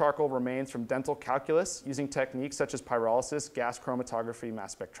microcharcoal remains from dental calculus using techniques such as pyrolysis, gas chromatography,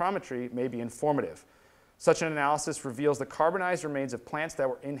 mass spectrometry may be informative. Such an analysis reveals the carbonized remains of plants that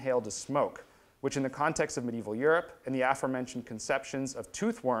were inhaled as smoke, which in the context of medieval Europe and the aforementioned conceptions of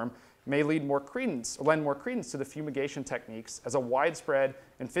toothworm may lend more credence to the fumigation techniques as a widespread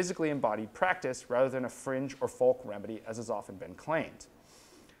and physically embodied practice rather than a fringe or folk remedy as has often been claimed.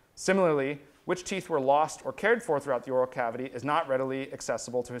 Similarly, which teeth were lost or cared for throughout the oral cavity is not readily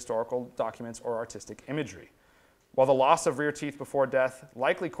accessible to historical documents or artistic imagery. While the loss of rear teeth before death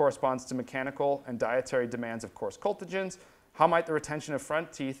likely corresponds to mechanical and dietary demands of coarse cultigens, how might the retention of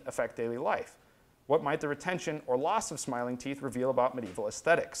front teeth affect daily life? What might the retention or loss of smiling teeth reveal about medieval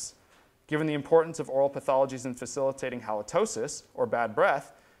aesthetics? Given the importance of oral pathologies in facilitating halitosis, or bad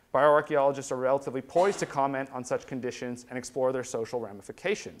breath, bioarchaeologists are relatively poised to comment on such conditions and explore their social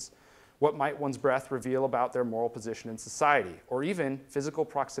ramifications. What might one's breath reveal about their moral position in society, or even physical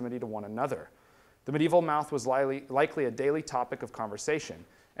proximity to one another? The medieval mouth was likely a daily topic of conversation,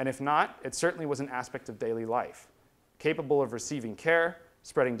 and if not, it certainly was an aspect of daily life, capable of receiving care,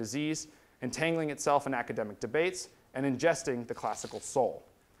 spreading disease, entangling itself in academic debates, and ingesting the classical soul.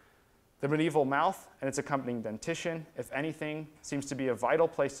 The medieval mouth and its accompanying dentition, if anything, seems to be a vital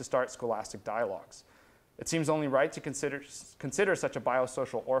place to start scholastic dialogues. It seems only right to consider such a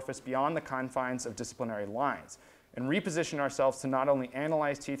biosocial orifice beyond the confines of disciplinary lines, and reposition ourselves to not only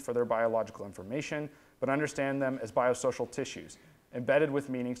analyze teeth for their biological information, but understand them as biosocial tissues, embedded with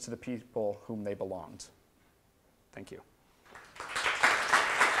meanings to the people whom they belonged. Thank you.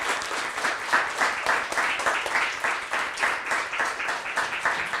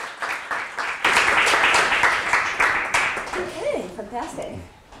 Okay, fantastic.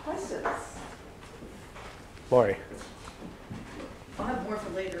 Questions? Lori. I'll have more for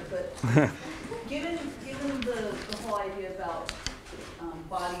later, but given the whole idea about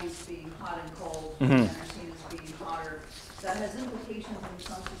bodies being hot and cold, and are seen as being hotter, that has implications in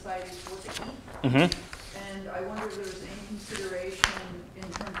some societies for what they eat. And I wonder if there's any consideration in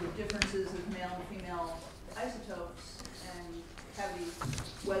terms of differences of male and female isotopes and cavities,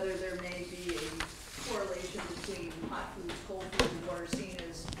 whether there may be a correlation between hot foods, cold foods, and what are seen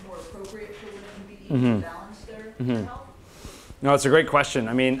as more appropriate for women to be eating to balance their health? No, it's a great question.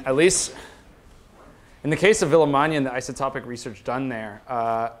 I mean, at least in the case of Villamagna and the isotopic research done there,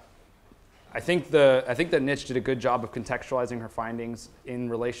 I think that Nitsch did a good job of contextualizing her findings in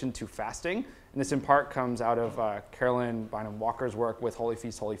relation to fasting. And this in part comes out of Carolyn Bynum Walker's work with Holy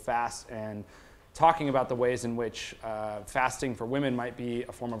Feast, Holy Fast, and talking about the ways in which fasting for women might be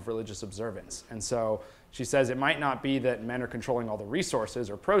a form of religious observance. And so she says it might not be that men are controlling all the resources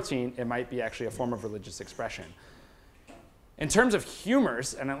or protein, it might be actually a form of religious expression. In terms of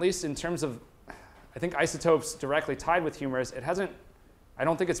humors, and at least in terms of, I think isotopes directly tied with humors, I I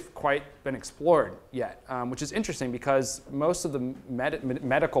don't think it's quite been explored yet, which is interesting because most of the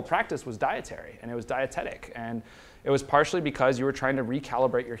medical practice was dietary, and it was dietetic. And it was partially because you were trying to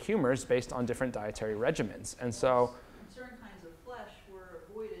recalibrate your humors based on different dietary regimens. And so certain kinds of flesh were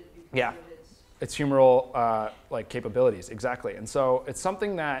avoided because yeah, of its humoral like capabilities, exactly. And so it's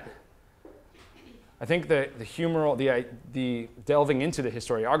something that I think the humoral, the delving into the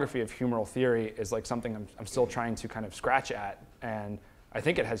historiography of humoral theory is like something I'm still trying to kind of scratch at. And I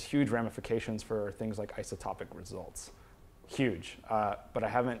think it has huge ramifications for things like isotopic results. Huge. But I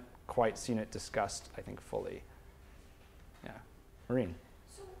haven't quite seen it discussed, I think, fully. Yeah. Maureen.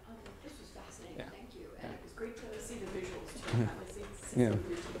 So this was fascinating, Yeah. thank you. And it was great to see the visuals too. See some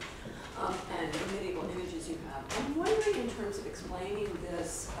routine, and the medieval images you have. I'm wondering in terms of explaining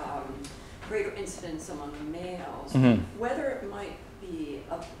this greater incidence among males, whether it might be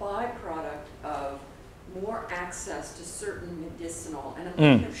a byproduct of more access to certain medicinal, and I'm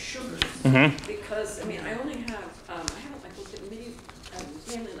thinking of sugars, because I mean I only have I haven't like looked at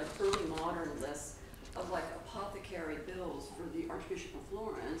mainly like early modern lists of like apothecary bills for the Archbishop of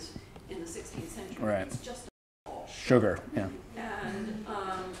Florence in the 16th century. Right. It's just all Sugar. Yeah. and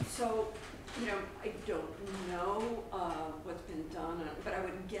so, you know, I don't know what's been done, but I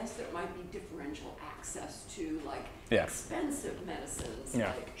would guess there might be differential access to like expensive medicines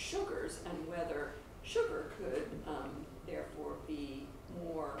like sugars, and whether sugar could therefore be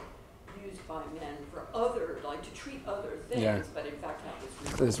more used by men for other, like to treat other things, but in fact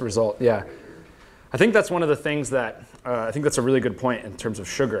have this result. Yeah. I think that's one of the things that, I think that's a really good point in terms of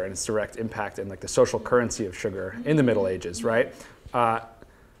sugar and its direct impact and like the social currency of sugar in the Middle Ages, right? I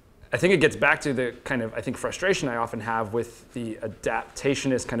think it gets back to the kind of, I think, frustration I often have with the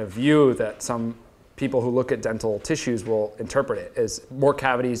adaptationist kind of view that some people who look at dental tissues will interpret it as more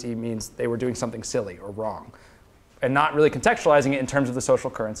cavities means they were doing something silly or wrong, and not really contextualizing it in terms of the social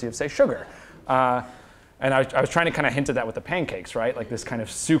currency of, say, sugar. And I was trying to kind of hint at that with the pancakes, right? Like this kind of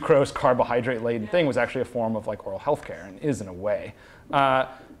sucrose, carbohydrate-laden thing was actually a form of like oral health care, and is in a way.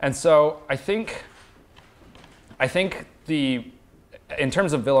 And so I think in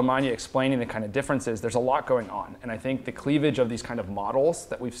terms of Villamagna explaining the kind of differences, there's a lot going on. And I think the cleavage of these kind of models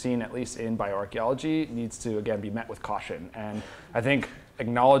that we've seen, at least in bioarchaeology, needs to, again, be met with caution. And I think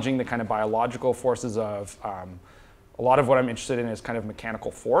acknowledging the kind of biological forces of a lot of what I'm interested in is kind of mechanical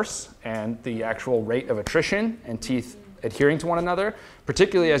force and the actual rate of attrition and teeth adhering to one another.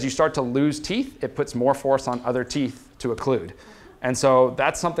 Particularly as you start to lose teeth, it puts more force on other teeth to occlude. And so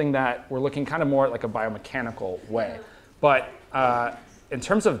that's something that we're looking kind of more at like a biomechanical way. But in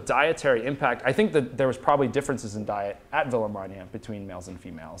terms of dietary impact, I think that there was probably differences in diet at Villamagna between males and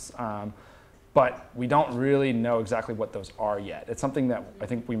females. But we don't really know exactly what those are yet. It's something that I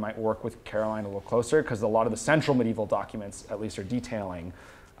think we might work with Caroline a little closer, because a lot of the central medieval documents, at least, are detailing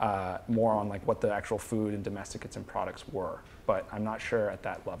more on like what the actual food and domesticates and products were. But I'm not sure at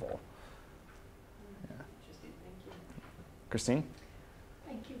that level. Yeah. Interesting, thank you. Christine?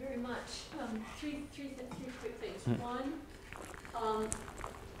 Thank you very much. Three quick things. One,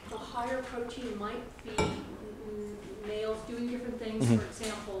 the higher protein might be males doing different things. For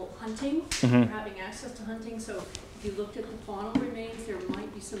example, hunting, or having access to hunting. So if you looked at the faunal remains, there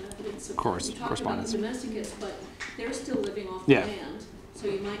might be some evidence of you talked about the domesticates, but they're still living off the land. So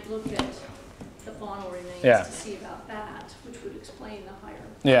you might look at the faunal remains to see about that, which would explain the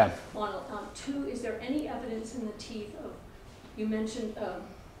higher faunal. Two, is there any evidence in the teeth of, you mentioned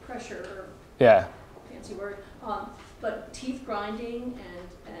pressure, or fancy word, but teeth grinding,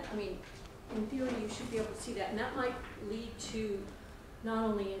 and I mean, in theory, you should be able to see that, and that might lead to not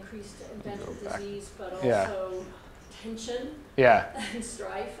only increased dental disease, but also tension and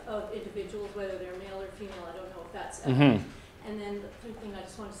strife of individuals, whether they're male or female. I don't know if that's evident. And then the third thing I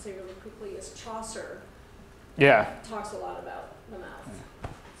just want to say really quickly is Chaucer talks a lot about the mouth.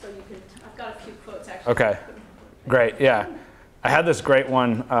 So you can, I've got a few quotes actually. Okay, great, I had this great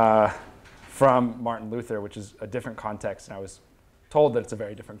one from Martin Luther, which is a different context, and I was told that it's a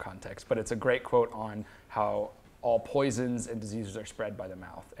very different context, but it's a great quote on how all poisons and diseases are spread by the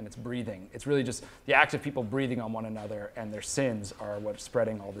mouth, and it's breathing. It's really just the act of people breathing on one another, and their sins are what's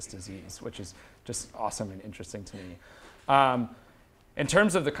spreading all this disease, which is just awesome and interesting to me. In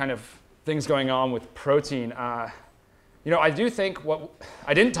terms of the kind of things going on with protein, you know, I do think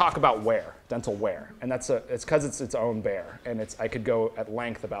I didn't talk about wear, dental wear, and it's because it's its own bear, and I could go at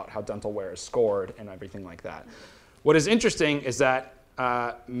length about how dental wear is scored and everything like that. What is interesting is that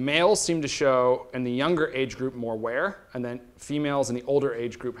males seem to show in the younger age group more wear, and then females in the older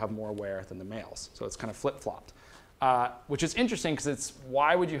age group have more wear than the males. So it's kind of flip-flopped. which is interesting because it's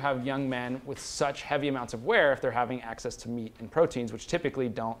why would you have young men with such heavy amounts of wear if they're having access to meat and proteins, which typically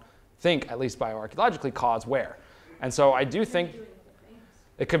don't think, at least bioarchaeologically, cause wear. And so I do think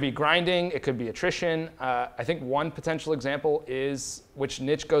it could be grinding, it could be attrition. I think one potential example is, which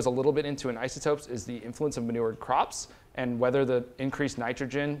Niche goes a little bit into in isotopes, is the influence of manured crops and whether the increased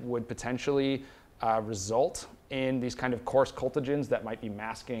nitrogen would potentially result in these kind of coarse cultigens that might be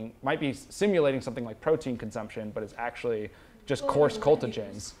masking, might be simulating something like protein consumption, but it's actually just coarse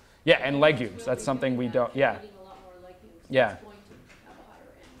cultigens. Yeah, and legumes. That's something we don't, yeah. Yeah.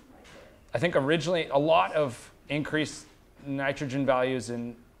 I think originally a lot of increased nitrogen values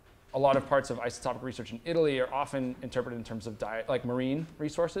in a lot of parts of isotopic research in Italy are often interpreted in terms of diet, like marine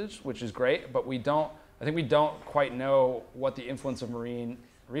resources, which is great, but I think we don't quite know what the influence of marine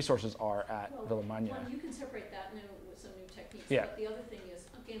resources are at Villamagna. One, you can separate that now with some new techniques, Yeah. but the other thing is,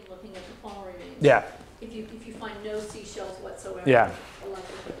 again, looking at the faunal remains. Yeah. If you find no seashells whatsoever, Yeah. the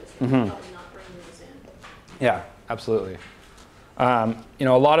likelihood is Mhm. you're probably not bringing those in. Yeah, absolutely. You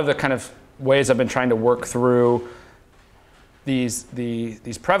know, a lot of the kind of ways I've been trying to work through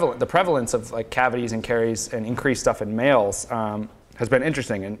the prevalence of like cavities and caries and increased stuff in males has been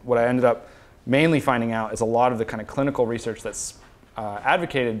interesting. And what I ended up mainly finding out is a lot of the kind of clinical research that's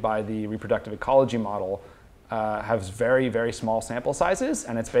advocated by the reproductive ecology model has very, very small sample sizes,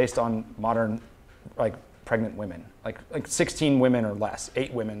 and it's based on modern, like, pregnant women, like 16 women or less,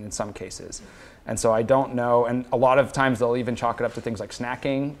 8 women in some cases. And so I don't know, and a lot of times they'll even chalk it up to things like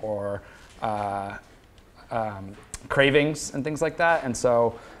snacking or cravings and things like that. And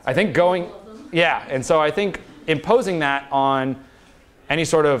so I think and so I think imposing that on any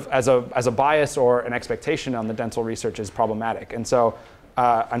sort of, as a bias or an expectation on the dental research is problematic. And so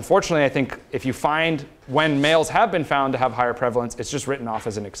unfortunately, I think if you find, when males have been found to have higher prevalence, it's just written off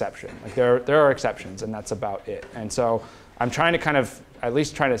as an exception. Like there are exceptions, and that's about it. And so I'm trying to kind of, at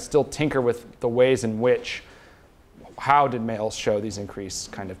least try to still tinker with the ways in which, how did males show these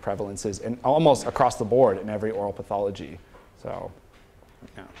increased kind of prevalences, and almost across the board in every oral pathology. So,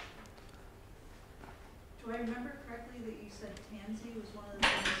 yeah. Do I remember correctly that you said tansy was one of the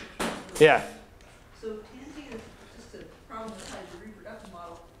things that you're looking Yeah. at? So tansy is just a problem that ties the reproductive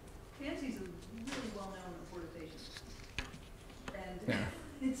model. Tansy is a really well-known abortifacient. And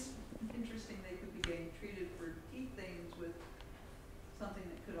it's interesting they could be getting treated for teeth things with something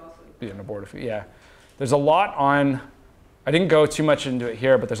that could also Be an abortifacient, yeah. There's a lot on, I didn't go too much into it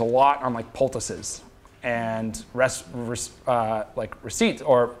here, but there's a lot on like poultices and recipes,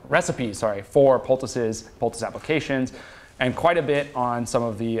 for poultice applications, and quite a bit on some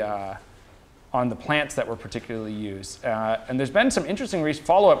of the on the plants that were particularly used. And there's been some interesting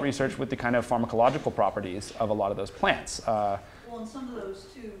follow-up research with the kind of pharmacological properties of a lot of those plants. well, and some of those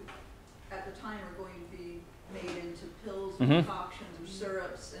too, at the time, are going to be made into pills, Mhm. concoctions, or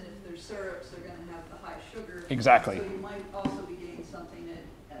syrups. And if they're syrups, they're going to have the high sugar. Exactly. So you might also be getting something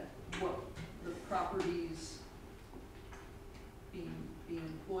at what the properties being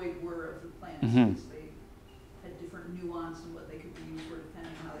employed were of the plants. Mhm. Because they had different nuance in what they could be used for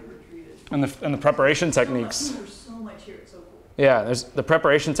depending on how they were treated. And the preparation techniques. There's so much here, it's so cool. Yeah, the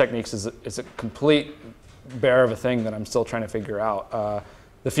preparation techniques is a complete bear of a thing that I'm still trying to figure out.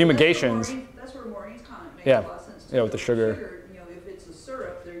 The fumigations. That's where Maureen's comment makes Yeah. a lot of sense. Yeah, with the sugar. You know, if it's a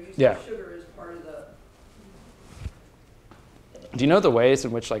syrup, they're using Yeah. sugar as part of the. Do you know the ways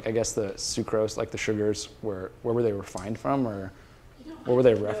in which, like, I guess the sucrose, like the sugars, where were they refined from, or what were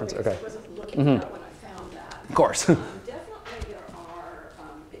they referenced? Okay. I wasn't looking Mhm. at that when I found that. Of course. Definitely there are,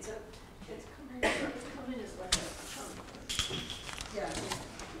 it's come in as like a,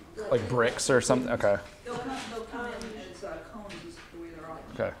 Yeah. Like bricks or something. Okay. They'll come in as cones is the way they're on.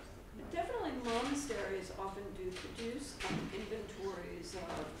 Okay. definitely monasteries often do produce inventories,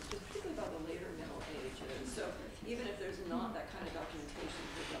 particularly by the later Middle Ages. So even if there's not that kind of documentation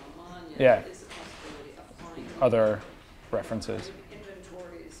for Villamagna, Yeah. there is a possibility of finding Other references.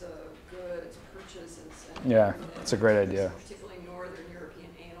 inventories of goods, purchases. And Yeah, that's a great idea. Particularly Northern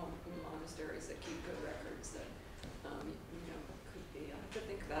European annal monasteries that keep good records that, could be. I have to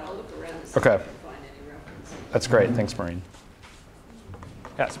think about. I'll look around and see Okay. if I can find any references. That's great. Thanks, Maureen.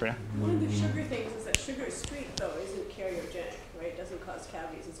 Yeah, Sabrina. One of the sugar things is that sugar sweet, though, isn't carcinogenic, right? It doesn't cause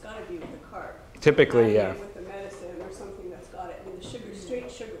cavities. It's got to be with the carb. Typically, Not yeah. with the medicine or something that's got it. I mean, the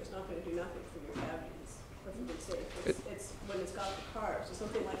straight sugar is not going to do nothing for your cavities. For goodness sake. It's when it's got the carbs. So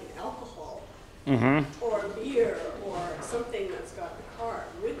something like an alcohol Mm-hmm. or beer or something that's got the carb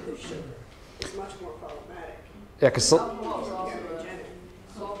with the sugar is much more problematic. Yeah, because Alcohol is also a Carcinogenic.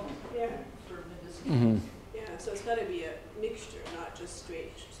 solvent, Yeah. sort of medicinal. mm-hmm. Yeah. So it's got to be a mixture, not just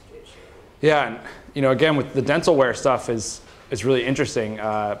straight sugar. Yeah, and you know, again, with the dentalware stuff is really interesting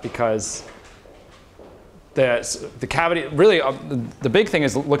because the cavity, really, the big thing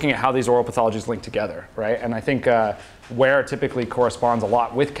is looking at how these oral pathologies link together, right? And I think wear typically corresponds a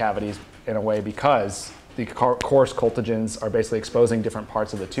lot with cavities in a way because the coarse cultigens are basically exposing different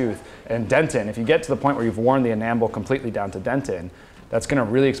parts of the tooth. And dentin, if you get to the point where you've worn the enamel completely down to dentin, that's going to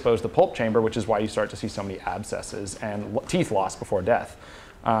really expose the pulp chamber, which is why you start to see so many abscesses and teeth loss before death.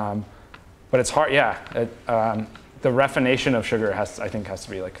 But it's hard, yeah. The raffination of sugar I think has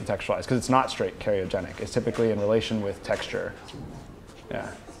to be like contextualized because it's not straight karyogenic. It's typically in relation with texture.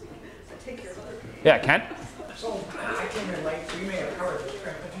 Yeah. Yeah, Kent? So I came in late, so you may have covered this,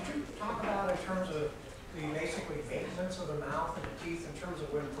 Trent, but did you talk about in terms of the basically maintenance of the mouth and the teeth in terms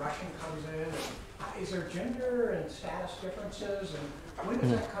of when brushing comes in? Is there gender and status differences, and when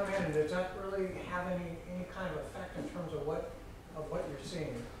does that come in, and does that really have any kind of effect in terms of what you're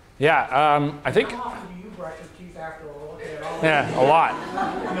seeing? Yeah, I think. How often do you brush your teeth after looking at all? Yeah, a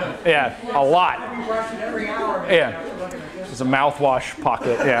lot. Yeah, a lot. You brush it every hour. Yeah, it's a mouthwash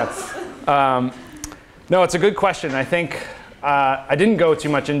pocket. Yeah. No, it's a good question. I think I didn't go too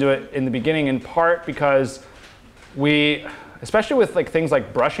much into it in the beginning, in part because especially with like things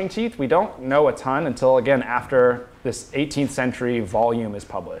like brushing teeth, we don't know a ton until, again, after this 18th century volume is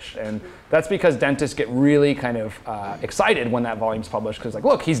published. And that's because dentists get really kind of excited when that volume's published because, like,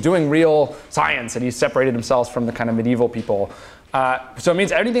 look, he's doing real science and he's separated himself from the kind of medieval people. So it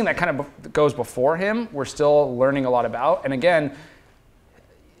means anything that kind of goes before him, we're still learning a lot about. And again,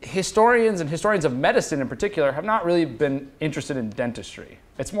 historians and historians of medicine in particular have not really been interested in dentistry.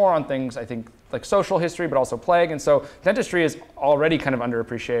 It's more on things, I think, like social history, but also plague. And so dentistry is already kind of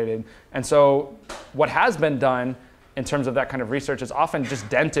underappreciated. And so what has been done in terms of that kind of research is often just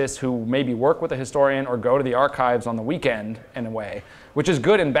dentists who maybe work with a historian or go to the archives on the weekend in a way, which is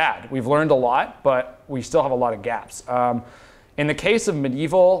good and bad. We've learned a lot, but we still have a lot of gaps. In the case of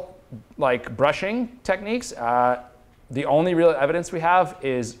medieval like brushing techniques, the only real evidence we have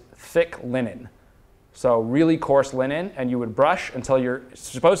is thick linen. So really coarse linen, and you would brush until you're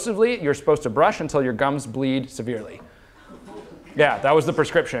supposed to brush until your gums bleed severely. Yeah, that was the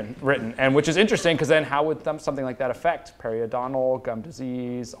prescription written, and which is interesting because then how would something like that affect periodontal, gum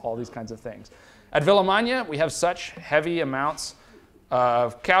disease, all these kinds of things? At Villamagna, we have such heavy amounts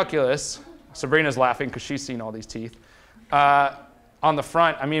of calculus. Sabrina's laughing because she's seen all these teeth. On the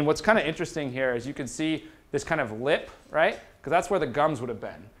front, I mean, what's kind of interesting here is you can see this kind of lip, right? Because that's where the gums would have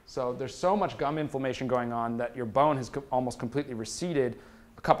been. So there's so much gum inflammation going on that your bone has almost completely receded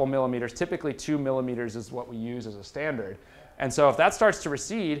a couple millimeters. Typically 2 millimeters is what we use as a standard. And so if that starts to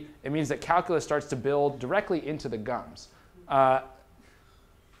recede, it means that calculus starts to build directly into the gums.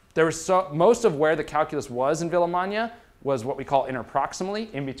 Most of where the calculus was in Villamagna was what we call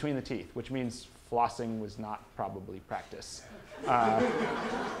interproximally, in between the teeth, which means flossing was not probably practiced.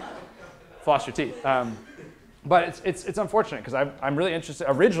 Floss your teeth. But it's unfortunate because I'm really interested.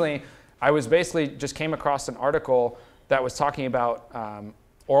 Originally, I was basically just came across an article that was talking about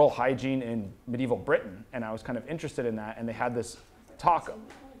oral hygiene in medieval Britain, and I was kind of interested in that. And they had this talk,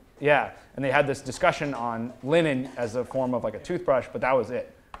 yeah, and they had this discussion on linen as a form of like a toothbrush, but that was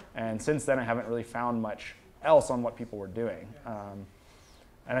it. And since then, I haven't really found much else on what people were doing.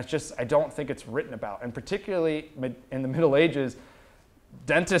 And it's just, I don't think it's written about. And particularly in the Middle Ages,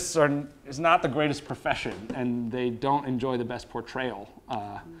 dentists is not the greatest profession, and they don't enjoy the best portrayal,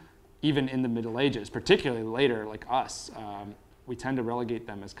 even in the Middle Ages, particularly later, like us. We tend to relegate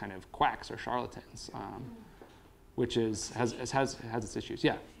them as kind of quacks or charlatans, which has its issues.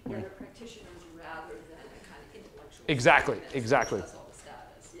 Yeah. They're practitioners rather than a kind of intellectual. Exactly. That's all the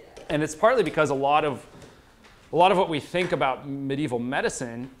status, yeah. And it's partly because a lot of what we think about medieval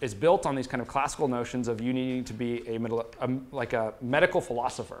medicine is built on these kind of classical notions of you needing to be like a medical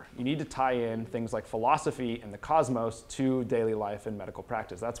philosopher. You need to tie in things like philosophy and the cosmos to daily life and medical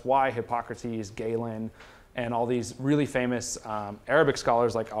practice. That's why Hippocrates, Galen, and all these really famous Arabic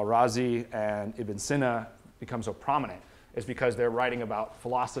scholars like Al-Razi and Ibn Sina become so prominent, is because they're writing about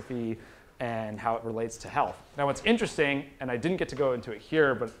philosophy and how it relates to health. Now what's interesting, and I didn't get to go into it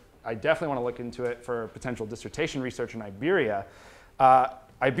here, but I definitely want to look into it for potential dissertation research in Iberia.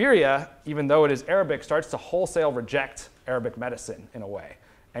 Iberia, even though it is Arabic, starts to wholesale reject Arabic medicine in a way.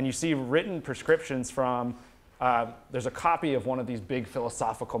 And you see written prescriptions from, there's a copy of one of these big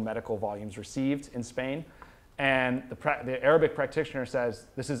philosophical medical volumes received in Spain. And the Arabic practitioner says,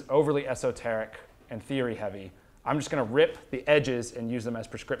 this is overly esoteric and theory heavy. I'm just going to rip the edges and use them as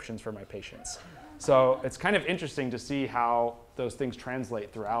prescriptions for my patients. So it's kind of interesting to see how those things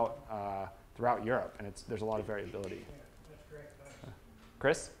translate throughout Europe, and there's a lot of variability. That's great.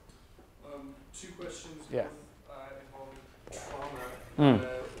 Chris? two questions. Yeah. Both involving trauma.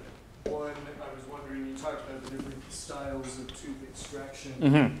 Mm. One, I was wondering, you talked about the different styles of tooth extraction.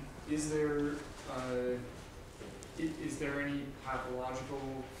 Mm-hmm. Is there any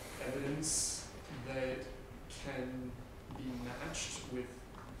pathological evidence that can be matched with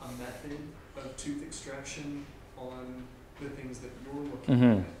a method of tooth extraction on the things that you're looking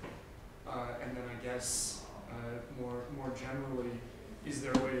Mm-hmm. at? And then I guess more generally, is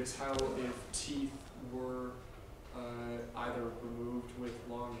there a way to tell if teeth were either removed with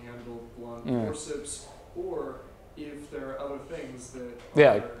long-handled blunt forceps, or if there are other things that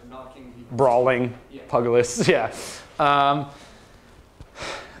are knocking people, brawling, pugilist,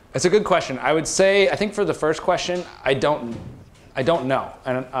 It's a good question. I would say, I think for the first question, I don't know,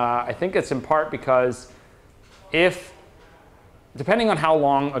 and I think it's in part because depending on how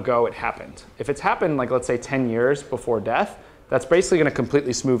long ago it happened, if it's happened like let's say 10 years before death, that's basically going to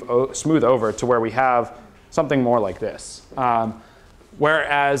completely smooth over to where we have something more like this.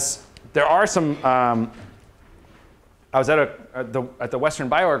 Whereas there are some, I was at the Western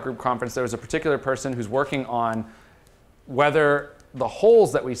BioArt Group conference, there was a particular person who's working on whether the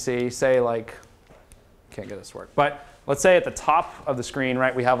holes that we see, say like, can't get this to work, but let's say at the top of the screen,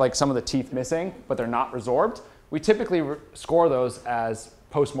 right, we have like some of the teeth missing, but they're not resorbed. We typically score those as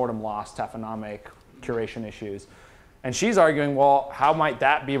post-mortem loss, taphonomic, curation issues. And she's arguing, well, how might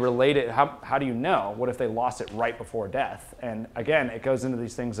that be related? How do you know? What if they lost it right before death? And again, it goes into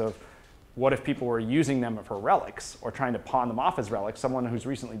these things of what if people were using them for relics or trying to pawn them off as relics? Someone who's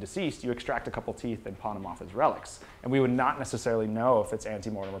recently deceased, you extract a couple teeth and pawn them off as relics. And we would not necessarily know if it's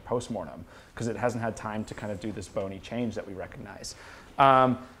antemortem or postmortem because it hasn't had time to kind of do this bony change that we recognize.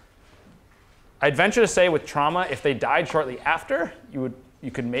 I'd venture to say with trauma, if they died shortly after, you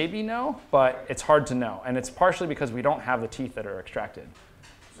could maybe know, but it's hard to know. And it's partially because we don't have the teeth that are extracted.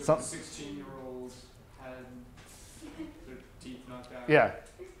 So the 16-year-old had their teeth knocked out. Yeah.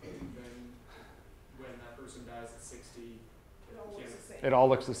 Then when that person dies at 60, it all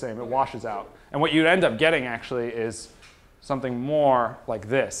looks the same. It washes out. And what you'd end up getting actually is something more like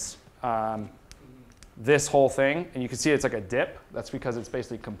this. This whole thing, and you can see it's like a dip. That's because it's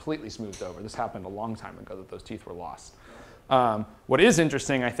basically completely smoothed over. This happened a long time ago that those teeth were lost. What is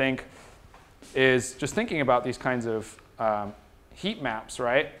interesting, I think, is just thinking about these kinds of heat maps,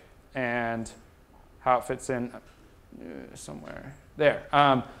 right? And how it fits in somewhere there.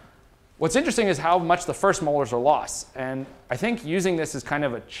 What's interesting is how much the first molars are lost. And I think using this is kind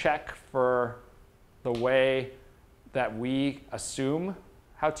of a check for the way that we assume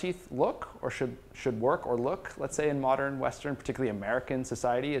how teeth look or should work or look, let's say in modern Western, particularly American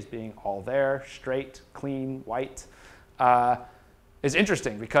society, as being all there, straight, clean, white, is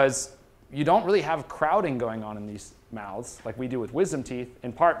interesting because you don't really have crowding going on in these mouths like we do with wisdom teeth,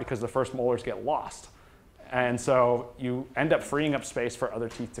 in part because the first molars get lost. And so you end up freeing up space for other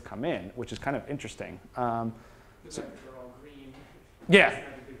teeth to come in, which is kind of interesting. the fact that they're all green. Yeah,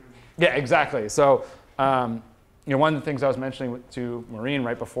 exactly. So one of the things I was mentioning to Maureen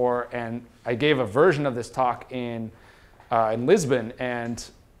right before, and I gave a version of this talk in Lisbon, and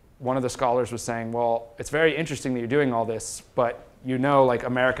one of the scholars was saying, well, it's very interesting that you're doing all this, but like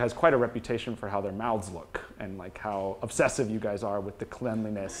America has quite a reputation for how their mouths look and like how obsessive you guys are with the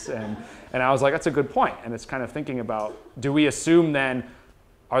cleanliness. And I was like, that's a good point. And it's kind of thinking about, do we assume then,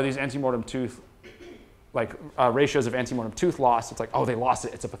 are these antemortem tooth, like ratios of antemortem tooth loss, it's like, oh, they lost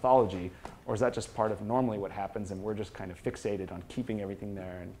it, it's a pathology. Or is that just part of normally what happens and we're just kind of fixated on keeping everything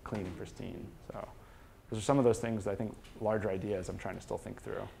there and clean and pristine? So those are some of those things that I think, larger ideas I'm trying to still think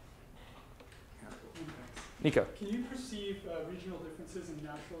through. Nico. Can you perceive regional differences in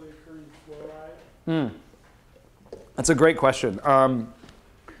naturally occurring fluoride? That's a great question.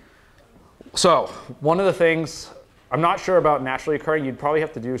 So one of the things, I'm not sure about naturally occurring. You'd probably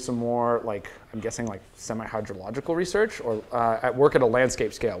have to do some more, like, I'm guessing like semi-hydrological research or work at a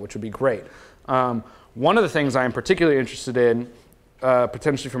landscape scale, which would be great. One of the things I'm particularly interested in,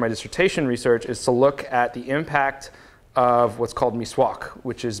 potentially for my dissertation research, is to look at the impact of what's called miswak,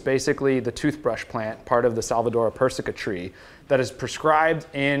 which is basically the toothbrush plant, part of the Salvadora persica tree, that is prescribed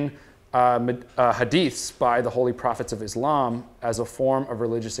in hadiths by the holy prophets of Islam as a form of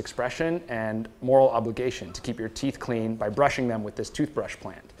religious expression and moral obligation to keep your teeth clean by brushing them with this toothbrush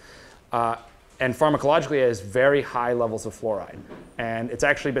plant. And pharmacologically, it has very high levels of fluoride. And it's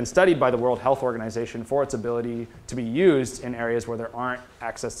actually been studied by the World Health Organization for its ability to be used in areas where there aren't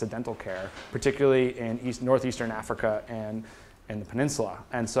access to dental care, particularly in northeastern Africa and in the peninsula.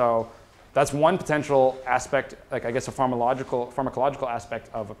 And so that's one potential aspect, like I guess a pharmacological aspect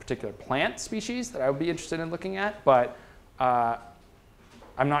of a particular plant species that I would be interested in looking at. But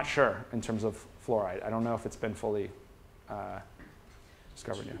I'm not sure in terms of fluoride. I don't know if it's been fully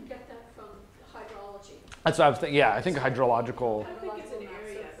discovered yet. You get that from hydrology. That's what I was thinking. Yeah, I think hydrological. I think it's an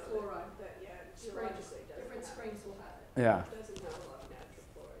area Of though, fluoride. that, yeah, Springs, geologically doesn't different have, springs will have it. Yeah, doesn't have a lot of natural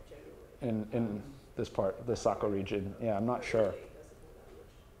fluoride generally. in this part, the Saco region. Yeah, I'm not sure. It doesn't have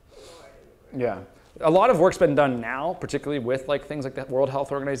that much fluoride in the ground. Yeah, a lot of work's been done now, particularly with like things like the World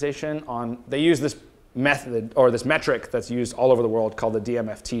Health Organization. They use this method or this metric that's used all over the world called the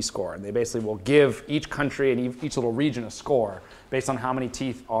DMFT score, and they basically will give each country and each little region a score based on how many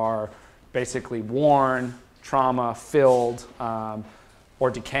teeth are basically worn, trauma, filled, or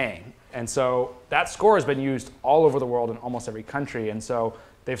decaying. And so that score has been used all over the world in almost every country, and so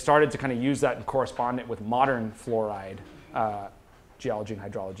they've started to kind of use that and correspond it with modern fluoride geology and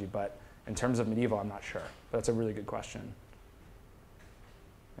hydrology. But in terms of medieval, I'm not sure. But that's a really good question.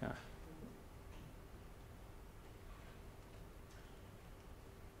 Yeah.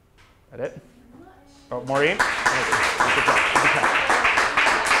 That it? Oh, Maureen? Good job.